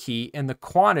is the key and the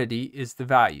quantity is the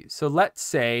value. So let's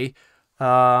say,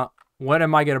 what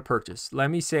am I going to purchase? Let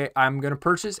me say I'm going to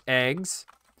purchase eggs,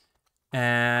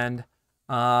 and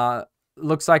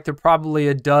looks like they're probably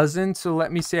a dozen. So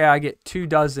let me say I get 2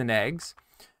 dozen eggs.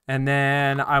 And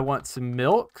then I want some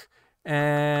milk,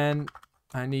 and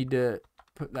I need to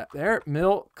put that there,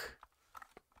 milk.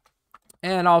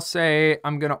 And I'll say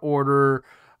I'm going to order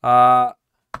 4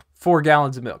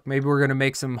 gallons of milk. Maybe we're going to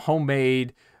make some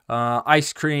homemade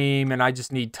ice cream, and I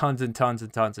just need tons and tons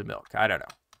and tons of milk. I don't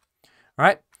know. All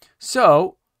right.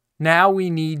 So now we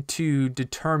need to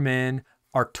determine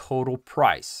our total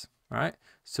price. All right.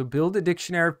 So build a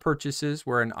dictionary of purchases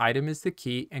where an item is the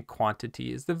key and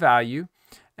quantity is the value.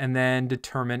 And then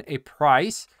determine a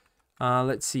price.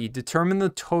 Let's see, determine the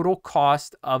total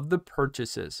cost of the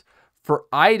purchases. For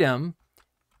item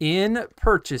in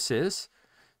purchases,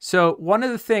 so one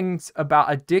of the things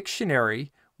about a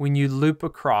dictionary when you loop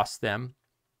across them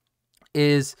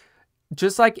is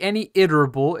just like any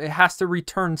iterable, it has to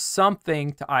return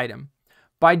something to item.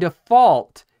 By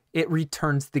default, it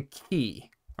returns the key,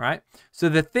 right? So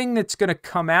the thing that's going to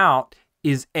come out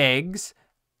is eggs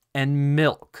and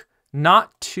milk,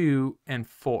 not 2 and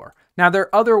 4. Now, there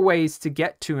are other ways to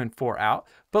get 2 and 4 out,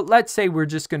 but let's say we're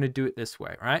just going to do it this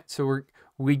way, right? So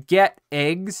we get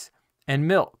eggs and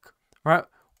milk, right?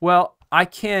 Well, I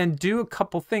can do a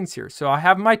couple things here. So I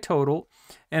have my total,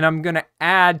 and I'm going to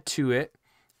add to it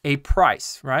a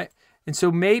price, right? And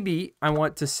so maybe I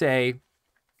want to say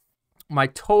my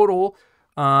total,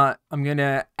 I'm going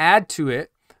to add to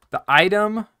it the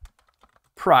item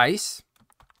price.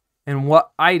 And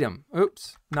what item?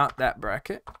 Oops, not that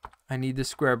bracket. I need the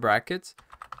square brackets.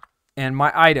 And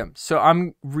my item. So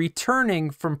I'm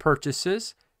returning from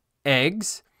purchases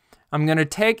eggs. I'm going to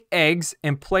take eggs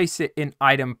and place it in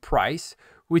item price,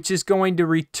 which is going to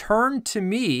return to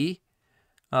me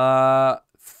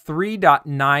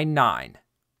 3.99.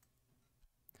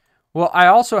 Well, I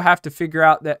also have to figure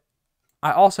out that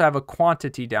I also have a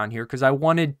quantity down here because I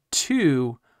wanted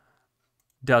 2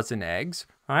 dozen eggs,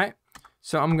 right?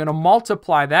 So I'm going to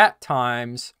multiply that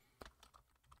times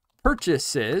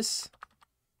purchases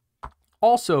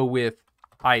also with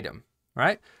item,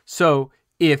 right? So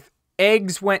if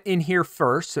eggs went in here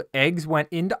first, so eggs went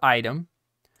into item,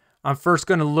 I'm first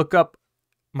going to look up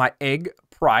my egg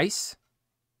price,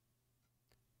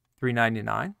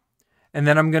 $3.99. And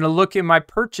then I'm going to look in my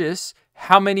purchase,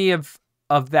 how many of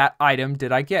that item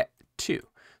did I get? 2.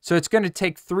 So it's going to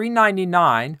take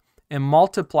 $3.99 and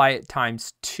multiply it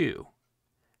times 2.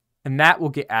 And that will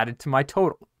get added to my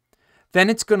total. Then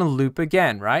it's going to loop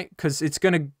again, right? Because it's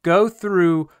going to go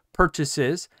through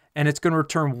purchases and it's going to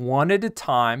return one at a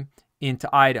time into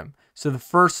item. So the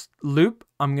first loop,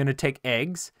 I'm going to take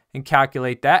eggs and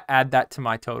calculate that, add that to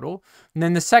my total. And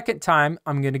then the second time,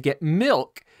 I'm going to get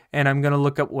milk and I'm going to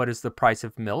look up what is the price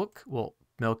of milk. Well,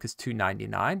 milk is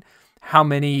 $2.99. How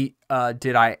many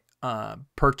did I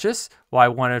purchase? Well, I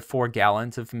wanted 4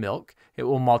 gallons of milk. It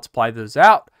will multiply those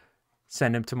out,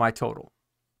 send them to my total.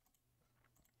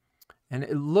 And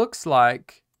it looks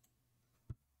like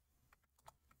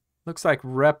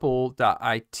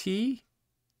REPL.it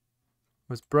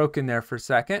was broken there for a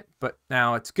second, but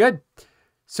now it's good.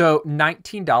 So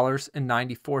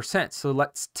 $19.94. So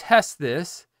let's test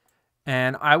this.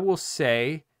 And I will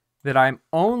say that I'm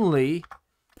only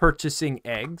purchasing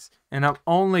eggs, and I'm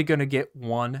only going to get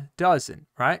 1 dozen,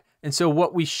 right? And so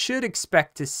what we should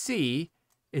expect to see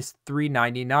is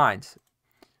 3.99,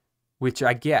 which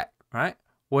I get, right?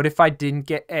 What if I didn't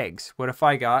get eggs? What if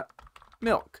I got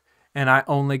milk and I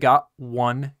only got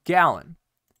 1 gallon?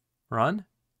 Run.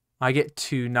 I get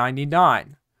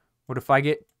 2.99. What if I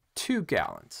get 2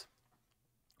 gallons?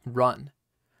 Run.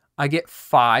 I get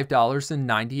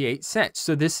 $5.98.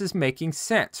 So this is making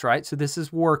sense, right? So this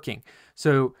is working.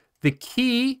 So the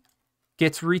key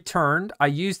gets returned. I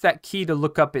use that key to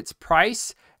look up its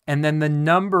price and then the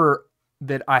number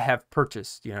that I have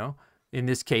purchased, you know, in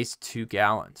this case, 2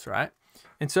 gallons, right?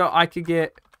 And so I could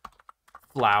get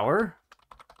flour.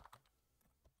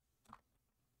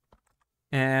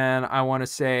 And I want to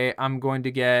say I'm going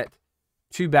to get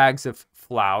 2 bags of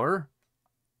flour.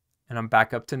 And I'm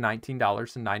back up to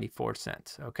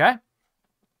 $19.94, okay?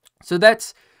 So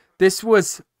this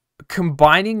was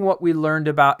combining what we learned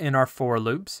about in our for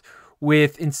loops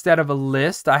with, instead of a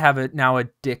list, I have now a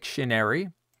dictionary.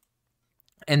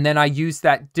 And then I use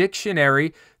that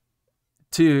dictionary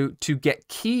to get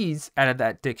keys out of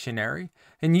that dictionary.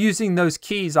 And using those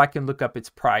keys, I can look up its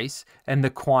price and the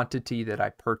quantity that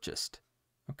I purchased,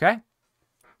 okay?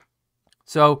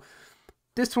 So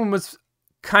this one was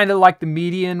kind of like the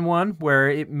median one, where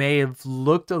it may have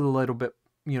looked a little bit,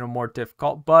 you know, more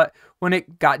difficult, but when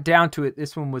it got down to it,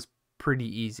 this one was pretty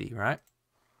easy, right?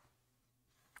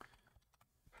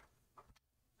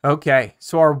 Okay,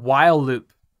 so our while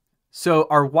loop. So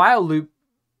our while loop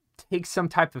takes some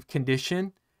type of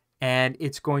condition and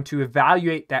it's going to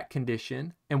evaluate that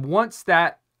condition. And once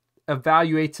that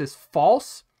evaluates as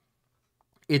false,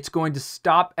 it's going to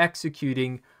stop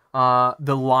executing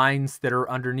the lines that are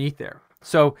underneath there.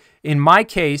 So in my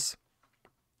case,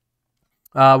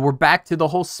 we're back to the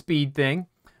whole speed thing.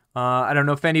 I don't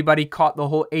know if anybody caught the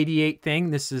whole 88 thing.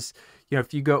 This is, you know,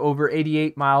 if you go over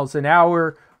 88 miles an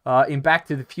hour in Back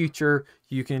to the Future,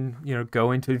 you can, you know,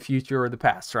 go into the future or the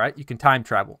past, right? You can time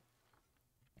travel.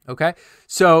 Okay.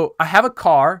 So I have a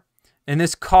car, and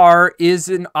this car is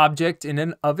an object in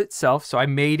and of itself. So I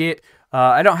made it.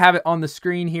 I don't have it on the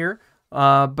screen here.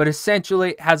 But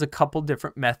essentially it has a couple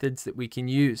different methods that we can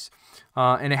use.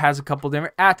 And it has a couple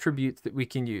different attributes that we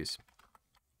can use.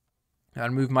 I'll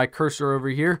move my cursor over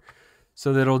here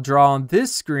so that it'll draw on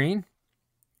this screen.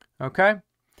 Okay.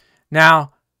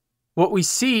 Now, what we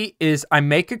see is I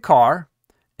make a car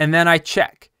and then I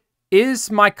check.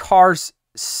 Is my car's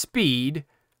speed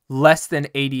less than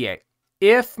 88?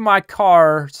 If my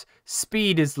car's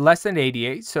speed is less than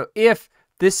 88, so if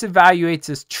this evaluates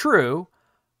as true,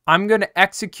 I'm going to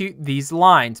execute these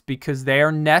lines because they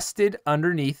are nested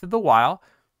underneath of the while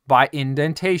by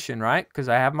indentation, right? Because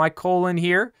I have my colon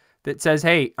here that says,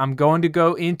 hey, I'm going to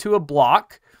go into a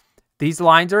block. These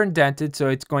lines are indented, so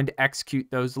it's going to execute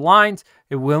those lines.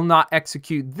 It will not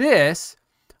execute this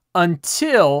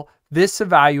until this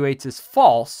evaluates as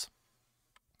false.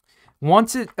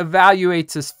 Once it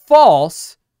evaluates as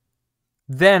false,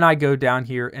 then I go down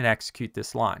here and execute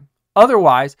this line.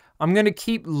 Otherwise, I'm going to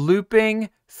keep looping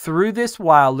through this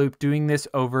while loop, doing this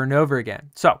over and over again.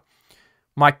 So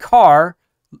my car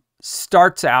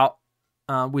starts out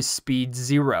with speed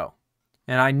 0.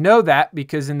 And I know that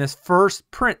because in this first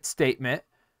print statement,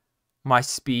 my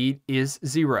speed is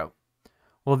 0.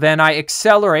 Well, then I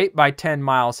accelerate by 10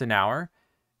 miles an hour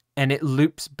and it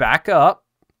loops back up.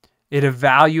 It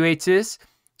evaluates this.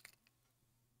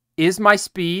 Is my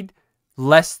speed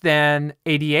less than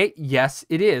 88? Yes,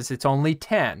 it is. It's only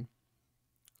 10.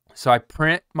 So I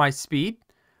print my speed,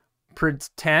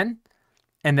 prints 10,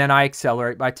 and then I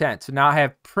accelerate by 10. So now I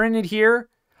have printed here.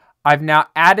 I've now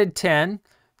added 10.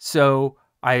 So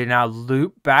I now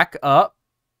loop back up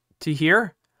to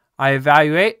here. I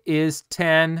evaluate, is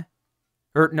 10,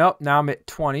 or nope, now I'm at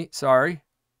 20, sorry.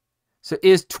 So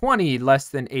is 20 less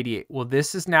than 88? Well,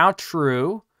 this is now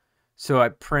true. So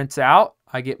it prints out.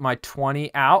 I get my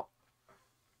 20 out.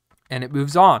 And it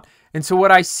moves on. And so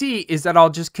what I see is that I'll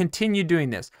just continue doing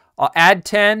this. I'll add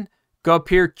 10, go up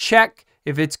here, check.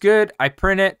 If it's good, I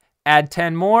print it, add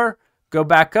 10 more, go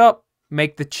back up,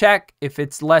 make the check. If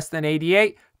it's less than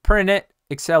 88, print it,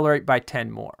 accelerate by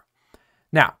 10 more.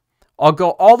 Now, I'll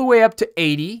go all the way up to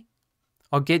 80.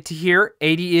 I'll get to here.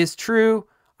 80 is true.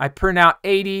 I print out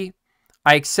 80.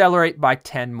 I accelerate by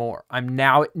 10 more. I'm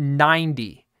now at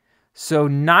 90. So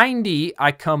 90,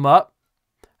 I come up,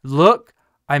 look,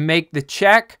 I make the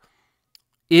check.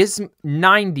 Is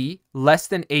 90 less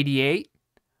than 88?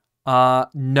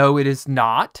 No, it is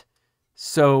not.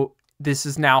 So this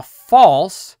is now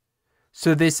false.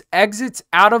 So this exits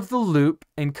out of the loop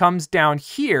and comes down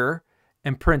here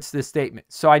and prints this statement.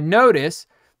 So I notice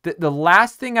the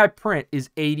last thing I print is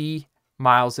 80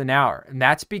 miles an hour. And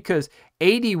that's because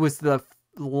 80 was the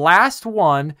last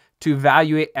one to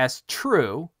evaluate as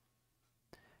true.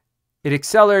 It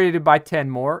accelerated by 10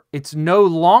 more. It's no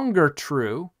longer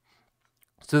true.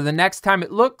 So the next time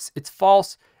it looks, it's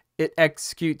false. It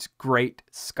executes Great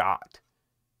Scott.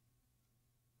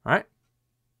 All right.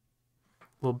 A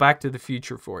little Back to the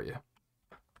Future for you.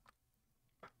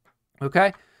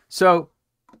 Okay. So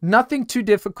nothing too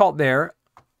difficult there.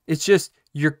 It's just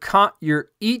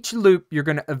each loop, you're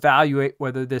going to evaluate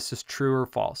whether this is true or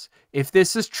false. If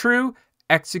this is true,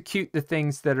 execute the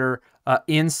things that are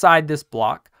inside this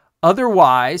block.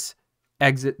 Otherwise,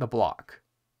 exit the block.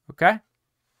 Okay?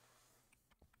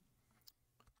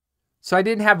 So I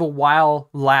didn't have a while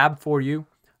lab for you,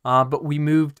 but we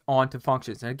moved on to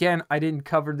functions. And again, I didn't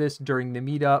cover this during the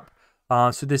meetup.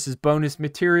 So this is bonus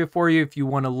material for you if you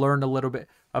want to learn a little bit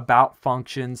about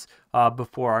functions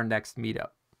before our next meetup.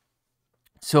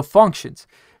 So functions.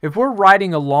 If we're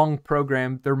writing a long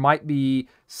program, there might be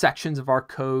sections of our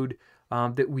code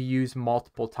that we use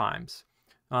multiple times.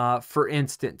 For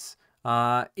instance,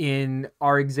 in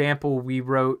our example, we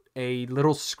wrote a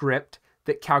little script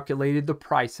that calculated the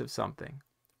price of something,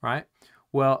 right?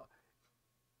 Well,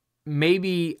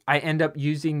 maybe I end up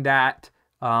using that,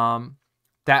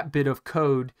 that bit of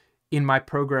code in my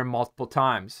program multiple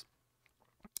times.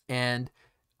 And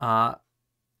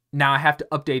now I have to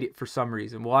update it for some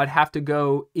reason. Well, I'd have to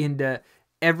go into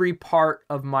every part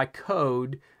of my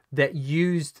code that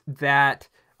used that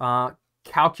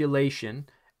calculation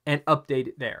and update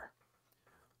it there.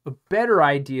 A better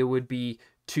idea would be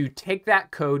to take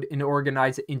that code and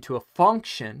organize it into a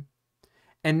function.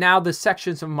 And now the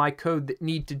sections of my code that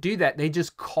need to do that, they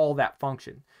just call that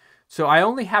function. So I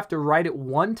only have to write it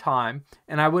one time,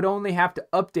 and I would only have to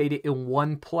update it in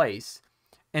one place.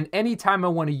 And anytime I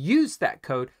want to use that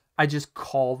code, I just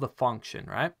call the function,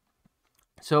 right?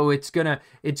 So it's good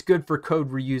for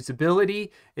code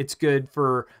reusability. It's good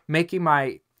for making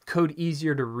my code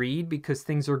easier to read because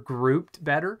things are grouped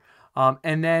better.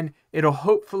 And then it'll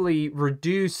hopefully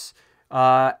reduce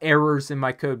errors in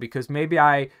my code because maybe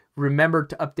I remembered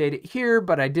to update it here,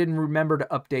 but I didn't remember to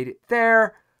update it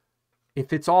there.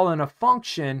 If it's all in a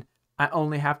function, I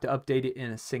only have to update it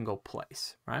in a single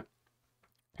place, right?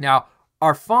 Now,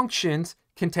 our functions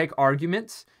can take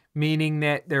arguments, meaning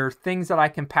that there are things that I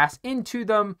can pass into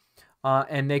them,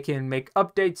 and they can make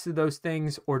updates to those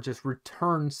things or just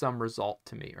return some result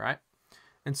to me, right?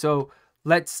 And so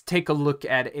let's take a look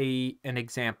at an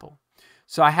example.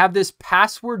 So I have this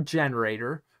password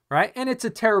generator, right? And it's a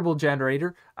terrible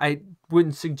generator. I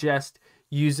wouldn't suggest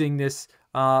using this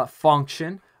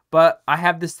function, but I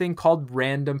have this thing called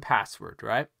random password,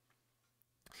 right?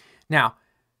 Now,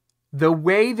 the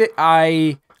way that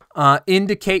I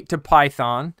indicate to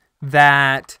Python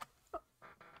that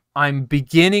I'm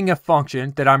beginning a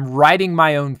function, that I'm writing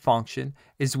my own function,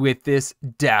 is with this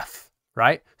def,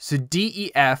 right? So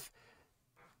def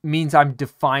means I'm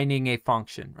defining a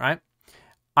function, right?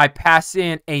 I pass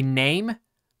in a name.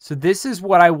 So this is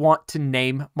what I want to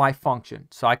name my function.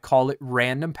 So I call it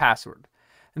random password.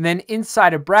 And then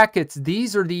inside of brackets,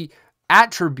 these are the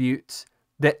attributes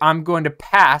that I'm going to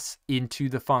pass into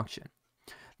the function.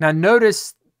 Now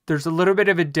notice there's a little bit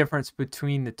of a difference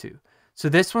between the two. So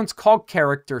this one's called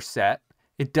character set.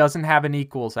 It doesn't have an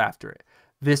equals after it.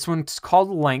 This one's called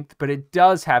length, but it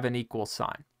does have an equal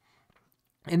sign.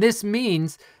 And this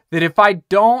means that if I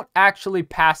don't actually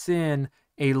pass in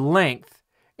a length,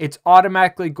 it's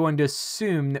automatically going to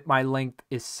assume that my length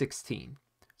is 16.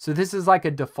 So this is like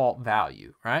a default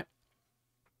value, right?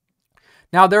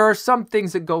 Now there are some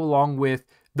things that go along with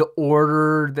the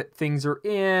order that things are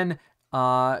in.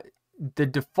 The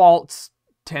defaults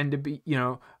tend to be,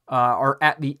 are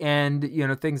at the end,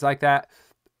 things like that.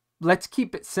 Let's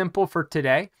keep it simple for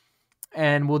today.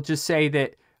 And we'll just say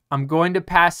that I'm going to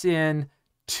pass in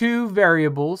two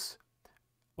variables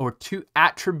or two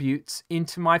attributes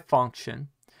into my function.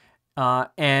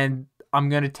 And I'm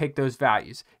going to take those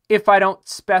values. If I don't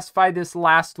specify this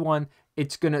last one,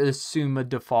 it's going to assume a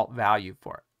default value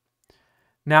for it.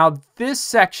 Now, this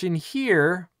section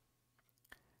here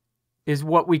is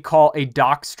what we call a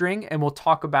doc string, and we'll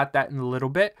talk about that in a little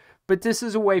bit. But this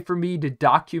is a way for me to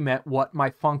document what my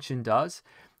function does.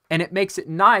 And it makes it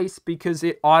nice because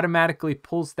it automatically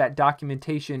pulls that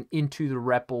documentation into the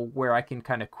REPL where I can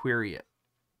kind of query it.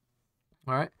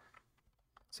 All right.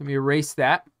 So let me erase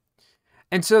that.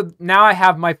 And so now I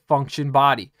have my function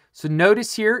body. So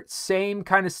notice here, same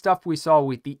kind of stuff we saw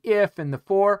with the if and the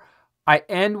for. I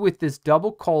end with this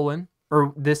double colon,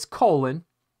 or this colon,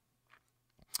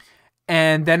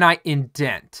 and then I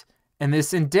indent. And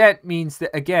this indent means that,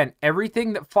 again,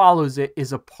 everything that follows it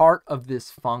is a part of this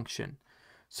function.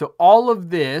 So all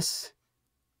of this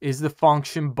is the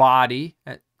function body.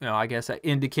 I guess I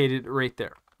indicated it right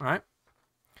there, right?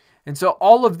 And so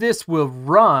all of this will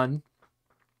run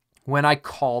when I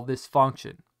call this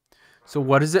function. So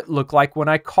what does it look like when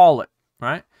I call it,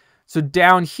 right? So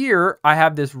down here, I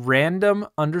have this random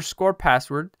underscore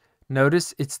password.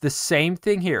 Notice it's the same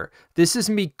thing here. This is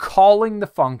me calling the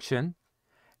function,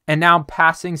 and now I'm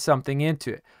passing something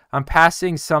into it. I'm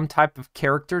passing some type of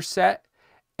character set,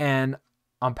 and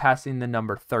I'm passing the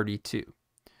number 32.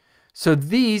 So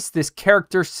this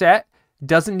character set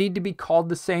doesn't need to be called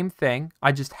the same thing.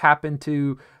 I just happen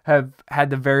to have had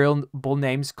the variable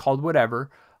names called whatever.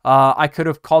 I could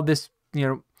have called this,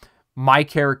 my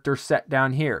character set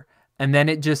down here. And then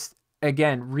it just,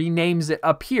 again, renames it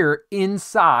up here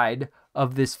inside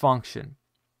of this function.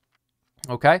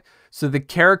 Okay? So the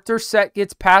character set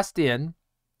gets passed in.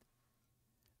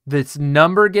 This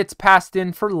number gets passed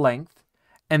in for length.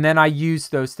 And then I use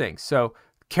those things. So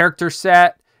character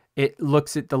set, it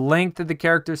looks at the length of the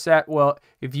character set. Well,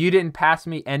 if you didn't pass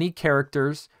me any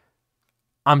characters,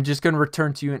 I'm just going to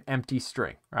return to you an empty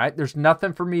string, right? There's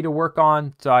nothing for me to work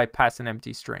on, so I pass an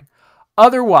empty string.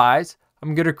 Otherwise,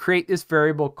 I'm going to create this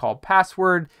variable called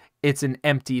password. It's an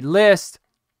empty list.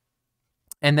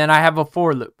 And then I have a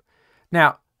for loop.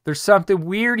 Now, there's something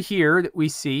weird here that we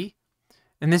see,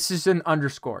 and this is an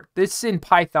underscore. This in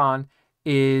Python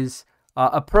is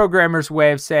a programmer's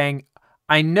way of saying,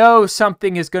 I know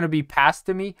something is going to be passed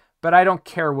to me, but I don't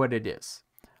care what it is.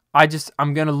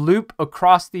 I'm going to loop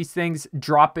across these things,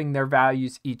 dropping their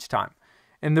values each time.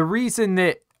 And the reason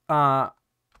that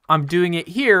I'm doing it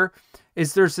here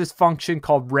is there's this function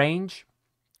called range,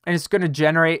 and it's going to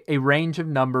generate a range of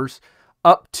numbers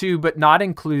up to, but not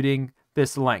including,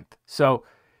 this length. So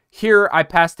here I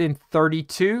passed in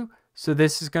 32, so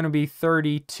this is going to be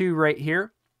 32 right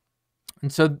here.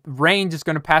 And so range is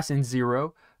going to pass in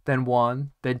 0, then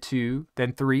 1, then 2,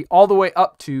 then 3, all the way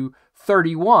up to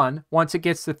 31. Once it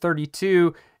gets to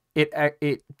 32,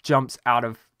 it jumps out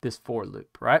of this for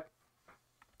loop, right?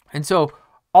 And so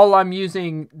all I'm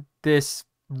using this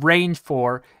range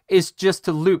for is just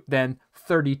to loop then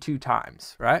 32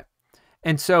 times, right?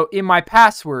 And so in my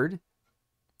password,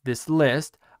 this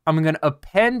list, I'm going to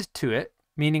append to it,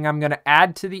 meaning I'm going to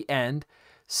add to the end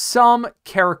some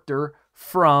character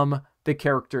from the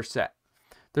character set.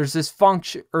 There's this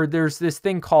function, or there's this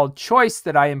thing called choice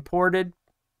that I imported.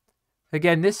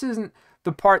 Again, this isn't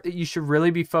the part that you should really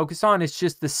be focused on. It's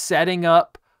just the setting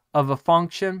up of a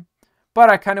function. But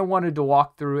I kind of wanted to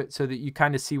walk through it so that you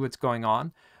kind of see what's going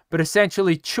on. But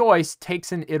essentially, choice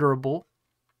takes an iterable,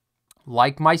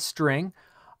 like my string,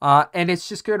 and it's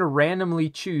just going to randomly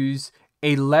choose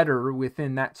a letter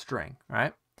within that string,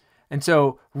 right? And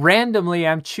so randomly,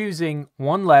 I'm choosing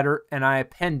one letter, and I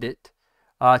append it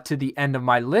to the end of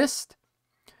my list.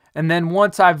 And then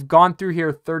once I've gone through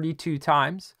here 32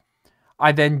 times,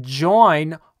 I then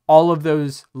join all of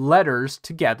those letters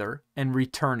together and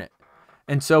return it.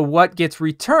 And so what gets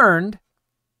returned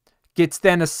gets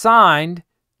then assigned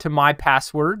to my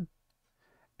password,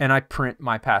 and I print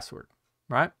my password,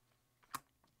 right?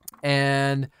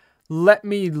 And let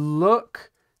me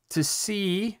look to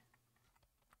see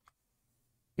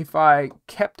if I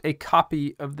kept a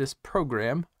copy of this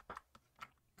program.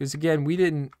 Because again, we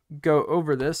didn't go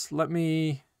over this. Let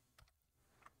me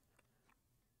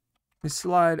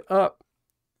slide up.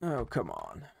 Oh, come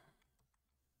on.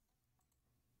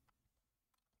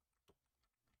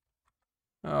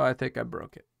 Oh, I think I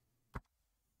broke it.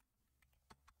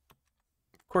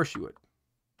 Of course you would.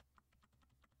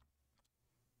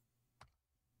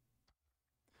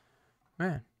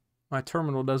 Man, my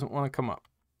terminal doesn't want to come up.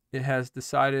 It has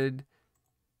decided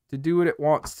to do what it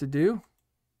wants to do.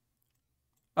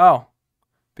 Oh,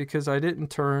 because I didn't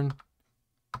turn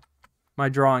my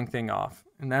drawing thing off.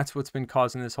 And that's what's been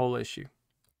causing this whole issue.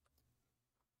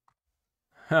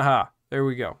 Haha, there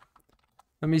we go.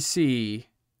 Let me see.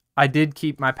 I did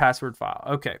keep my password file.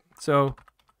 Okay, so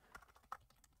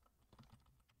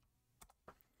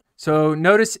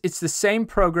notice it's the same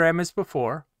program as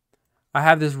before. I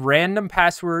have this random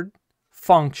password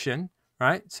function,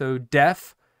 right? So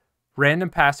def random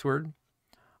password.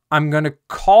 I'm going to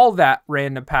call that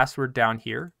random password down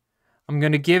here. I'm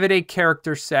going to give it a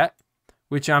character set,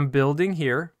 which I'm building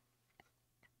here.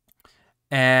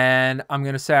 And I'm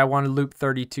going to say I want to loop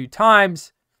 32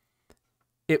 times.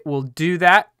 It will do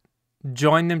that,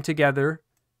 join them together,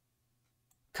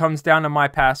 comes down to my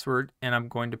password, and I'm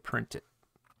going to print it.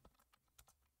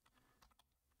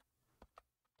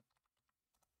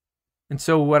 And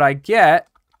so what I get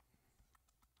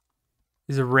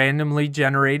is a randomly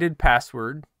generated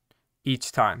password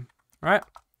each time, right?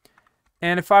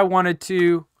 And if I wanted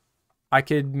to, I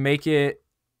could make it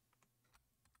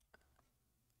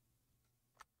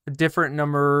a different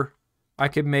number. I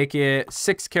could make it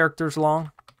 6 characters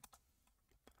long.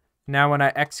 Now when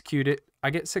I execute it, I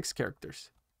get 6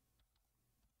 characters.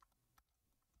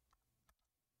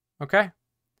 Okay?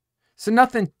 So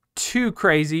nothing too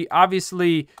crazy.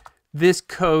 Obviously, this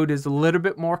code is a little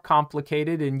bit more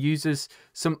complicated and uses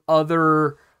some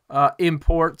other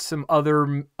imports, some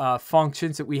other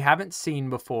functions that we haven't seen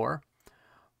before.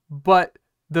 But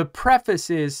the preface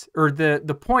is, or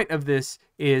the point of this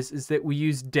is that we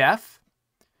use def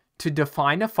to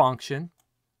define a function.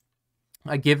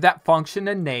 I give that function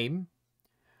a name.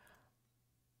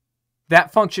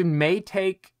 That function may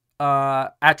take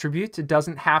attributes. It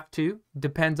doesn't have to.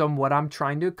 Depends on what I'm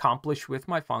trying to accomplish with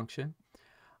my function.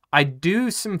 I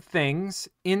do some things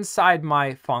inside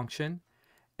my function,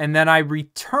 and then I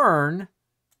return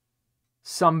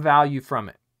some value from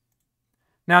it.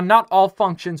 Now, not all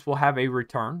functions will have a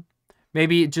return.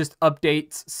 Maybe it just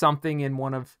updates something in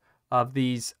one of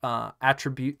these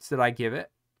attributes that I give it.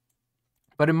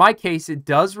 But in my case, it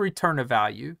does return a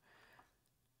value.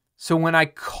 So when I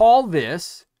call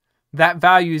this, that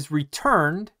value is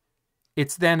returned.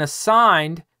 It's then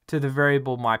assigned to the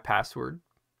variable myPassword.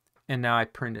 And now I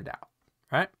print it out,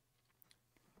 right?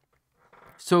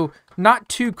 So not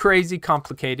too crazy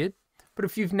complicated, but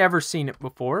if you've never seen it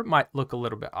before, it might look a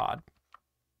little bit odd.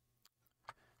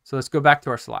 So let's go back to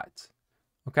our slides,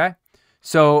 okay?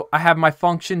 So I have my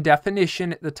function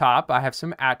definition at the top. I have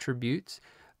some attributes.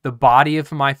 The body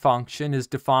of my function is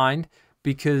defined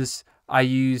because I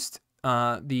used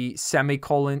the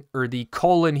semicolon or the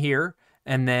colon here,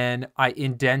 and then I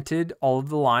indented all of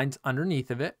the lines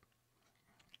underneath of it.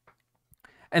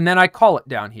 And then I call it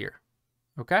down here,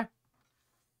 okay?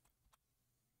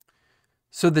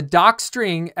 So the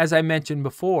docstring, as I mentioned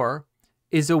before,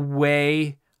 is a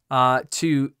way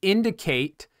to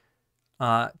indicate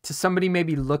to somebody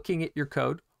maybe looking at your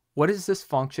code, what does this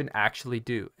function actually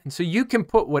do? And so you can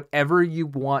put whatever you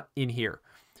want in here.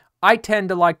 I tend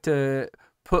to like to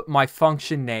put my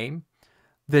function name,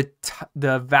 the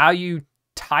value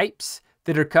types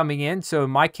that are coming in. So in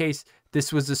my case,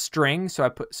 this was a string, so I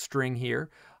put string here.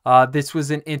 This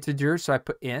was an integer, so I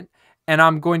put int. And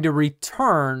I'm going to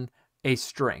return a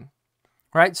string,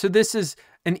 right? So this is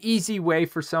an easy way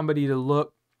for somebody to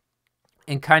look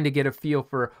and kind of get a feel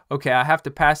for, okay, I have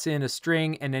to pass in a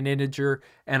string and an integer,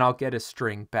 and I'll get a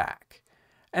string back.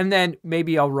 And then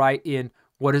maybe I'll write in,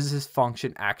 what does this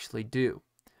function actually do?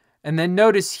 And then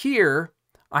notice here,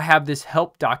 I have this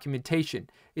help documentation.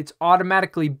 It's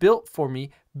automatically built for me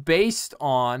based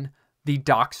on the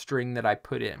docstring that I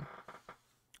put in.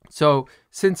 So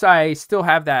since I still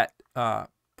have that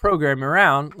program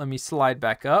around, let me slide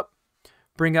back up,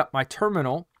 bring up my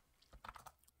terminal.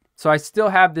 So I still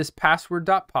have this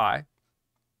password.py,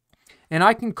 and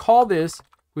I can call this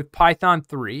with Python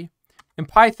 3. And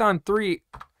Python 3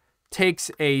 takes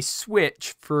a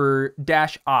switch for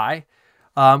 -i,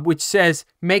 which says,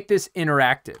 make this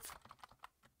interactive.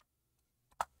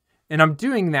 And I'm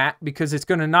doing that because it's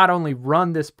going to not only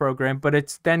run this program, but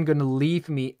it's then going to leave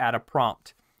me at a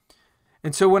prompt.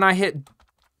 And so when I hit,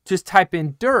 just type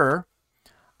in dir,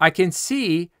 I can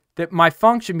see that my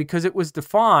function, because it was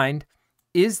defined,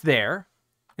 is there.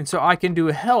 And so I can do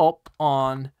a help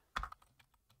on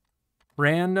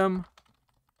random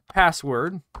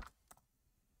password.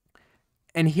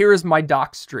 And here is my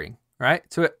docstring, right?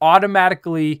 So it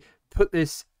automatically put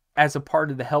this as a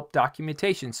part of the help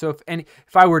documentation. So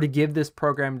if I were to give this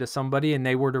program to somebody and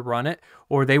they were to run it,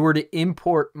 or they were to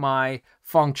import my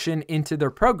function into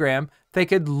their program, they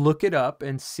could look it up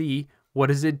and see, what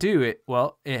does it do? It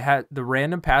had the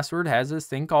random password has this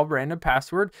thing called random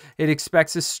password. It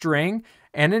expects a string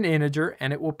and an integer,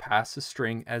 and it will pass a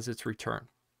string as its return.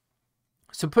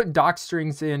 So putting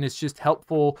docstrings in is just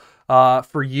helpful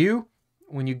for you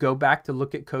when you go back to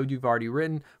look at code you've already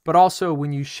written, but also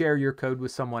when you share your code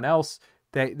with someone else,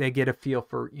 they get a feel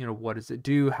for, what does it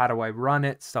do? How do I run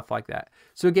it? Stuff like that.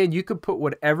 So again, you could put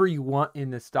whatever you want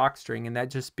in this docstring, and that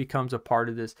just becomes a part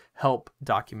of this help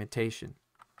documentation.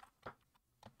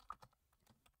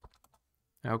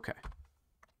 Okay.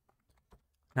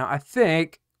 Now I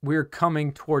think we're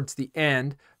coming towards the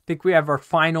end. I think we have our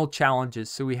final challenges.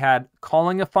 So we had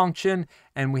calling a function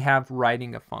and we have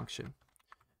writing a function.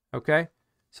 Okay.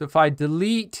 So if I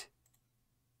delete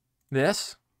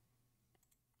this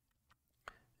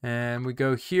and we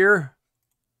go here,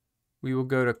 we will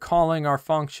go to calling our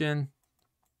function.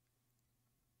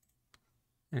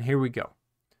 And here we go.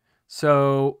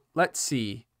 So let's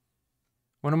see.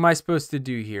 What am I supposed to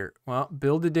do here? Well,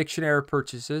 build a dictionary of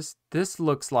purchases. This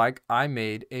looks like I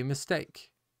made a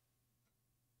mistake.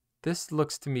 This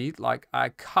looks to me like I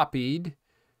copied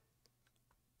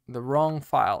the wrong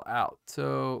file out.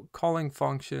 So calling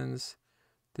functions,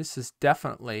 this is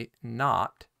definitely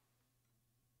not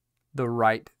the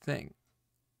right thing.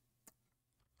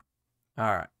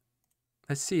 All right.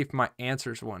 Let's see if my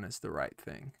answers one is the right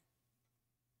thing.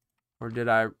 Or did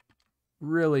I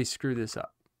really screw this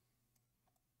up?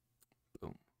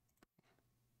 Boom.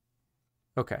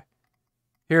 Okay.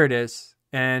 Here it is.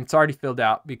 And it's already filled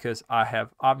out because I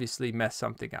have obviously messed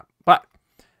something up. But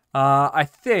I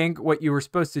think what you were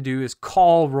supposed to do is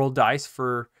call roll dice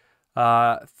for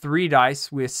 3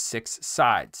 dice with 6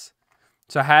 sides.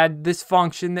 So I had this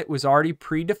function that was already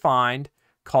predefined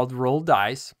called roll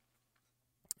dice.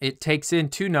 It takes in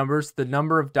 2 numbers, the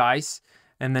number of dice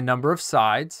and the number of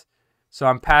sides. So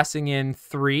I'm passing in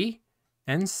 3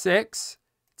 and 6.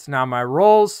 It's now my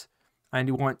rolls. I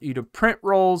want you to print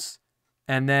rolls.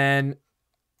 And then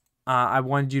I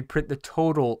wanted you to print the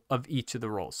total of each of the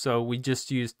rolls. So we just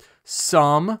used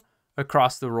sum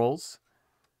across the rolls.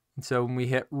 And so when we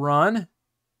hit run,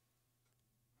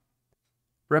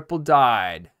 Ripple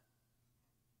died.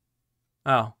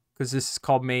 Oh, because this is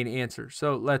called main answer.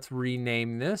 So let's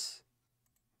rename this.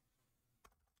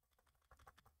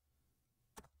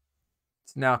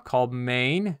 It's now called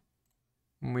main.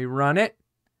 When we run it,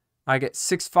 I get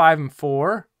 6, 5, and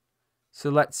 4. So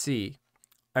let's see.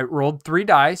 I rolled 3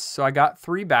 dice, so I got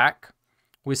 3 back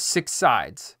with 6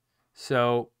 sides.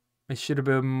 So it should have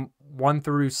been 1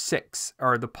 through 6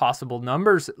 are the possible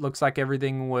numbers. It looks like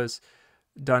everything was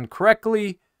done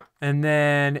correctly. And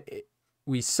then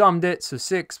we summed it. So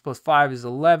 6 plus 5 is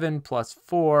 11 plus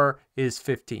 4 is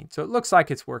 15. So it looks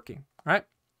like it's working, right?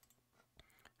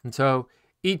 And so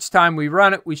each time we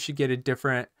run it, we should get a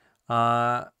different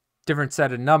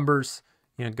set of numbers,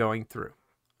 going through.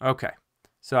 Okay.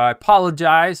 So I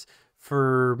apologize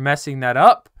for messing that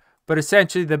up, but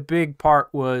essentially the big part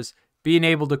was being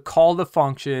able to call the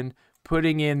function,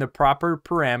 putting in the proper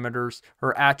parameters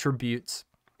or attributes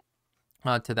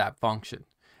to that function,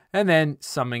 and then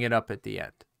summing it up at the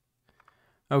end.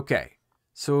 Okay,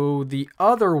 so the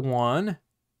other one,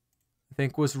 I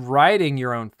think, was writing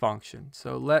your own function.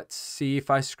 So let's see if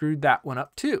I screwed that one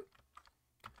up too.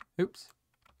 Oops.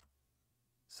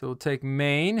 So we'll take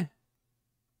main.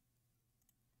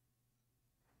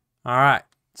 All right,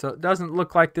 so it doesn't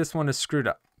look like this one is screwed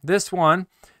up. This one,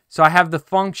 so I have the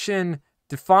function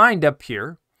defined up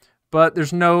here, but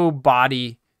there's no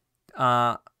body.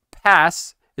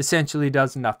 Pass essentially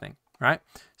does nothing, right?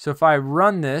 So if I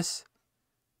run this,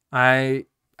 I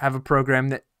have a program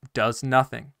that does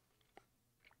nothing.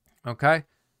 Okay,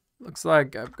 looks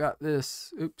like I've got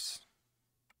this. Oops.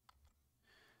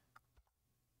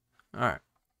 All right.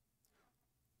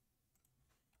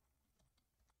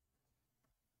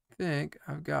 I think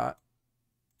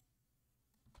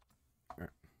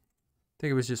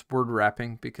it was just word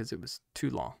wrapping because it was too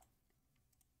long.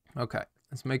 Okay,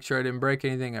 let's make sure I didn't break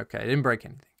anything. Okay, I didn't break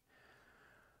anything.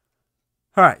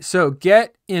 All right, so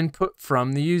get input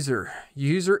from the user.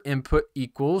 User input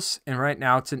equals, and right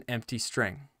now it's an empty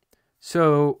string.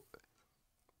 So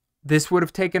this would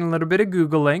have taken a little bit of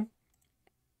Googling,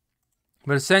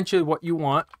 but essentially what you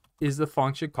want is the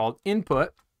function called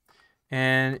input.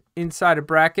 And inside of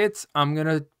brackets, I'm going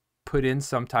to put in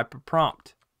some type of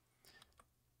prompt.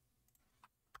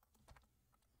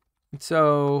 And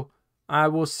so I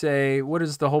will say, what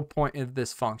is the whole point of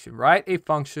this function? Write a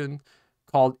function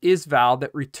called isVal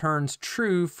that returns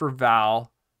true for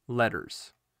val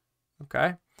letters.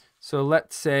 Okay, so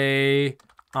let's say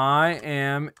I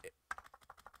am,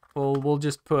 well, we'll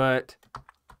just put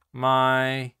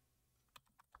my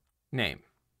name.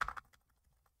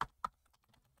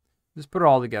 Just put it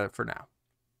all together for now.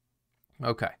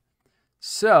 Okay,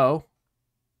 so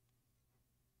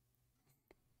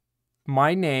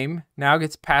my name now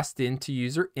gets passed into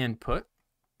user input.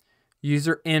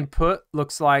 User input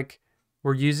looks like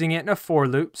we're using it in a for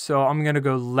loop. So I'm going to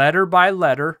go letter by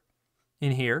letter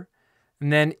in here.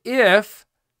 And then if,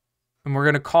 and we're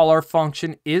going to call our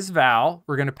function isVal,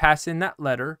 we're going to pass in that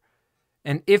letter.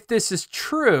 And if this is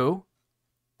true,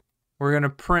 we're going to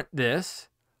print this.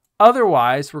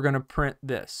 Otherwise, we're going to print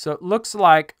this. So it looks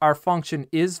like our function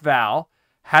isVal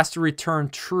has to return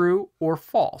true or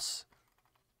false.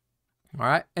 All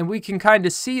right, and we can kind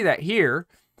of see that here.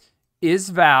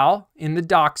 Isval in the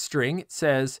doc string, it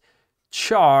says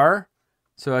char,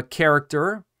 so a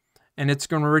character, and it's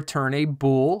going to return a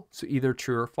bool, so either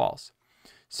true or false.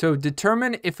 So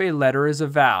determine if a letter is a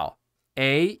vowel,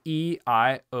 A, E,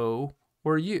 I, O,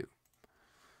 or U.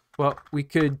 Well, we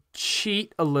could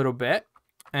cheat a little bit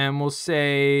and we'll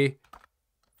say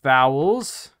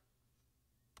vowels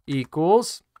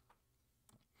equals,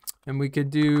 and we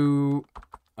could do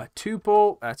a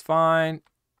tuple. That's fine.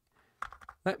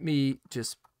 Let me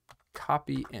just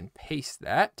copy and paste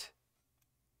that.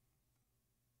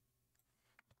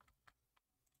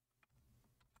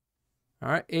 All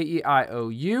right,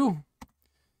 A-E-I-O-U.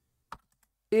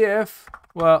 If,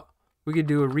 well, we could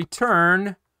do a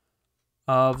return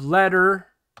of letter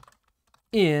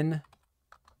in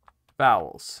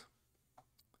vowels.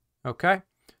 Okay,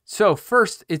 so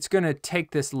first it's going to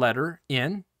take this letter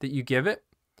in that you give it,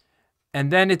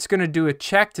 and then it's going to do a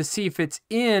check to see if it's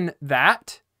in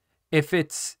that. If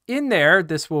it's in there,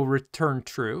 this will return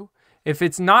true. If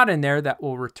it's not in there, that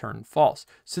will return false.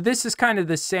 So this is kind of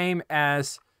the same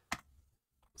as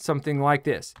something like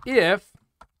this. If,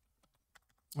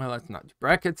 well, let's not do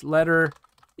brackets, letter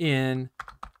in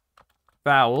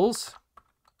vowels,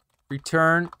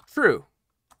 return true.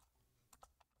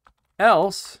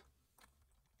 Else,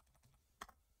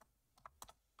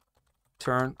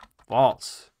 return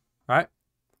false, right?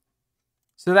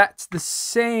 So that's the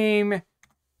same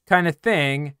kind of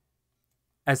thing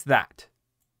as that,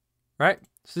 right?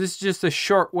 So this is just a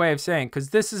short way of saying, because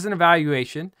this is an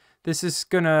evaluation, this is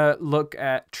going to look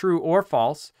at true or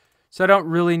false. So I don't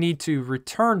really need to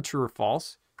return true or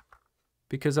false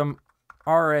because I'm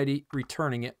already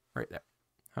returning it right there.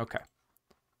 Okay.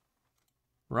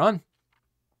 Run.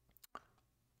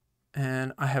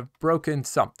 And I have broken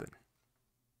something.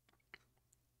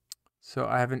 So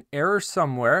I have an error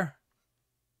somewhere.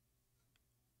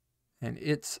 And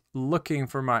it's looking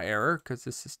for my error because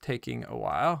this is taking a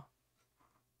while.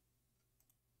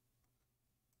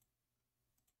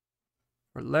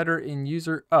 Or letter in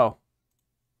user. Oh.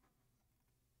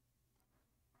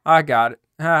 I got it.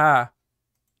 Haha.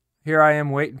 Here I am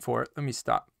waiting for it. Let me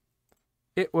stop.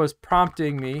 It was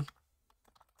prompting me.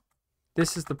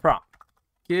 This is the prompt.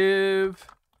 Give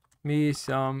me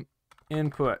some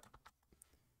input.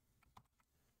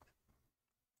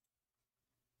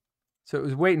 So it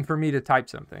was waiting for me to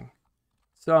type something.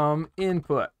 Some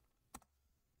input.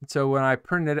 And so when I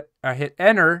print it, I hit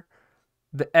enter,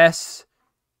 the S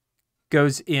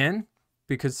goes in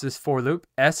because this for loop.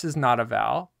 S is not a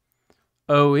vowel.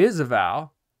 O is a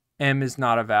vowel. M is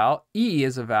not a vowel. E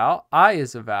is a vowel. I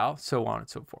is a vowel. So on and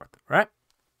so forth. Right?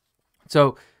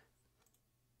 So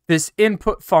this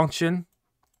input function,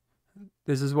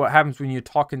 this is what happens when you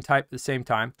talk and type at the same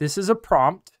time. This is a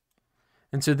prompt.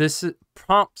 And so this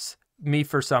prompts me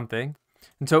for something.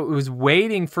 And so it was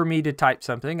waiting for me to type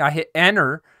something. I hit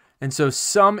enter. And so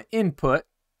some input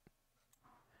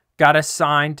got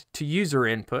assigned to user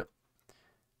input.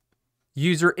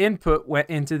 User input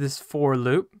went into this for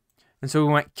loop. And so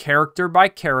we went character by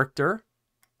character.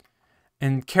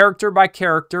 And character by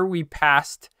character, we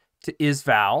passed to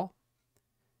isVal.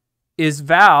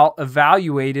 IsVal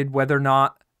evaluated whether or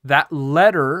not that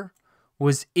letter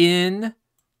was in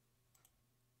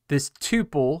this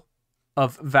tuple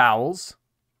of vowels.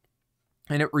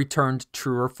 And it returned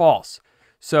true or false.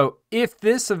 So if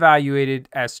this evaluated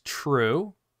as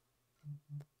true,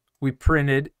 we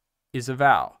printed is a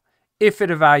vowel. If it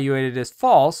evaluated as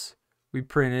false, we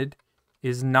printed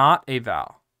is not a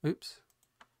vowel. Oops.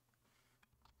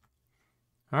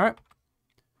 All right.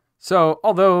 So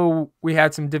although we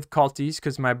had some difficulties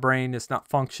because my brain is not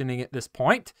functioning at this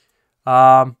point,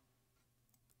 once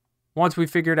we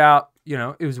figured out,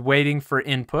 it was waiting for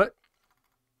input,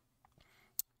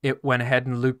 it went ahead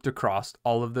and looped across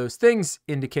all of those things,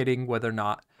 indicating whether or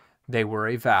not they were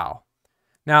a vowel.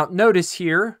 Now, notice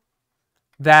here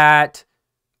that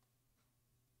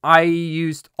I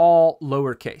used all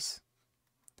lowercase,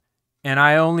 and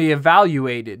I only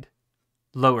evaluated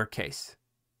lowercase.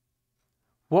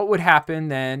 What would happen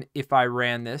then if I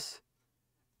ran this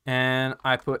and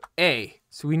I put A?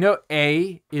 So we know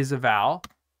A is a vowel.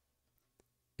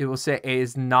 It will say A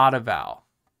is not a vowel.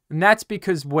 And that's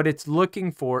because what it's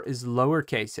looking for is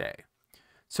lowercase a.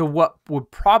 So what would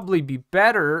probably be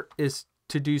better is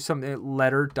to do something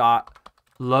letter dot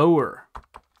lower.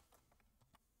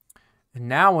 And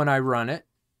now when I run it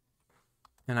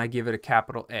and I give it a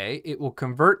capital A, it will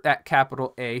convert that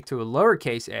capital A to a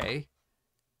lowercase a,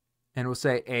 and it will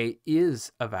say A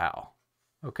is a vowel.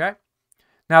 Okay?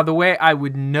 Now the way I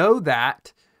would know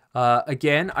that,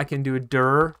 again, I can do a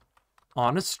dir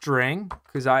on a string,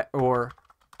 or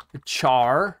a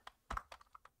char,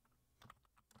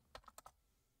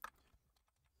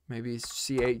 maybe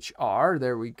CHR,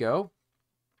 there we go.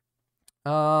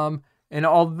 And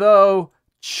although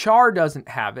char doesn't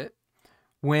have it,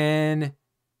 when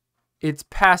it's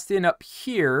passed in up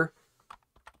here,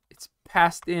 it's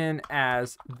passed in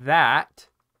as that,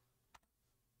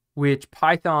 which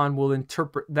Python will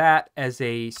interpret that as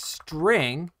a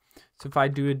string. So if I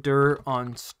do a dir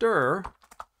on stir,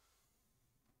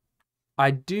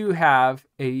 I do have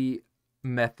a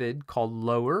method called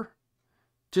lower,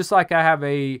 just like I have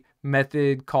a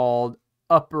method called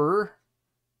upper,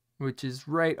 which is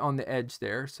right on the edge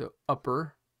there. So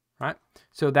upper, right?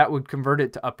 So that would convert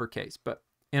it to uppercase. But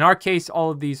in our case,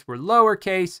 all of these were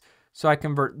lowercase. So I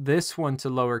convert this one to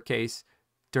lowercase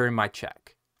during my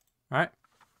check, right?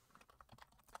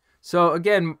 So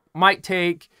again, might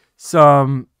take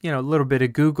some, a little bit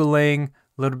of Googling,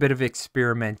 a little bit of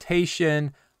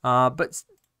experimentation, but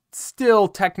still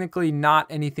technically not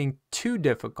anything too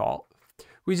difficult.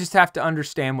 We just have to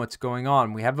understand what's going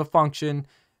on. We have a function,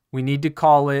 we need to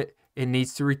call it, it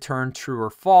needs to return true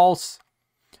or false.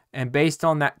 And based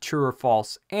on that true or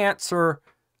false answer,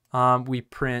 we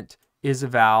print is a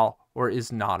vowel or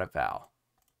is not a vowel.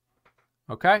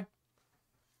 Okay?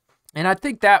 And I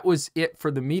think that was it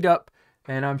for the meetup.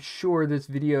 And I'm sure this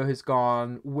video has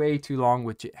gone way too long,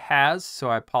 which it has. So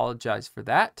I apologize for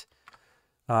that.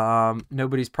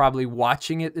 Nobody's probably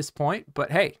watching at this point,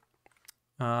 but hey,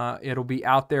 it'll be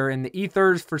out there in the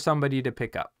ethers for somebody to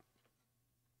pick up.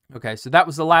 Okay, so that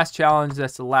was the last challenge.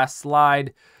 That's the last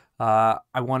slide. I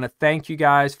want to thank you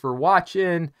guys for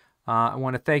watching. I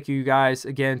want to thank you guys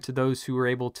again to those who were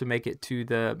able to make it to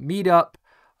the meetup.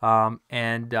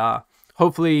 And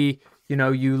hopefully,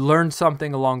 you learned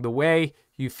something along the way.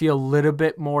 You feel a little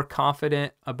bit more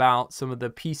confident about some of the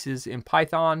pieces in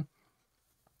Python.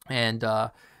 And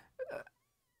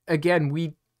again,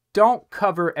 we don't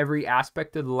cover every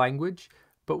aspect of the language,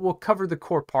 but we'll cover the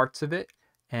core parts of it.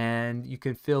 And you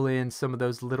can fill in some of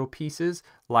those little pieces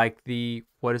like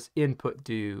what does input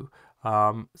do?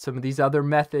 Some of these other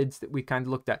methods that we kind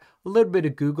of looked at. A little bit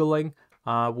of Googling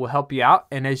will help you out.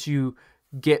 And as you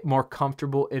get more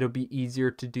comfortable, it'll be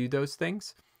easier to do those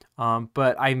things.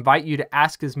 But I invite you to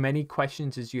ask as many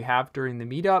questions as you have during the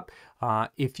meetup.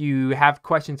 If you have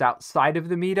questions outside of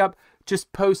the meetup,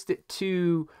 just post it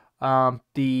to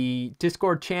the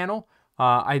Discord channel.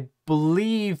 I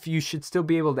believe you should still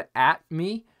be able to @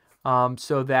 me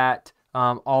so that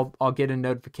I'll get a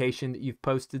notification that you've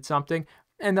posted something,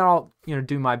 and then I'll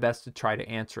do my best to try to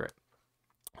answer it.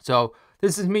 So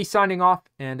this is me signing off,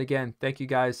 and again, thank you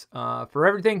guys for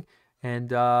everything,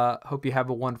 and hope you have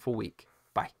a wonderful week.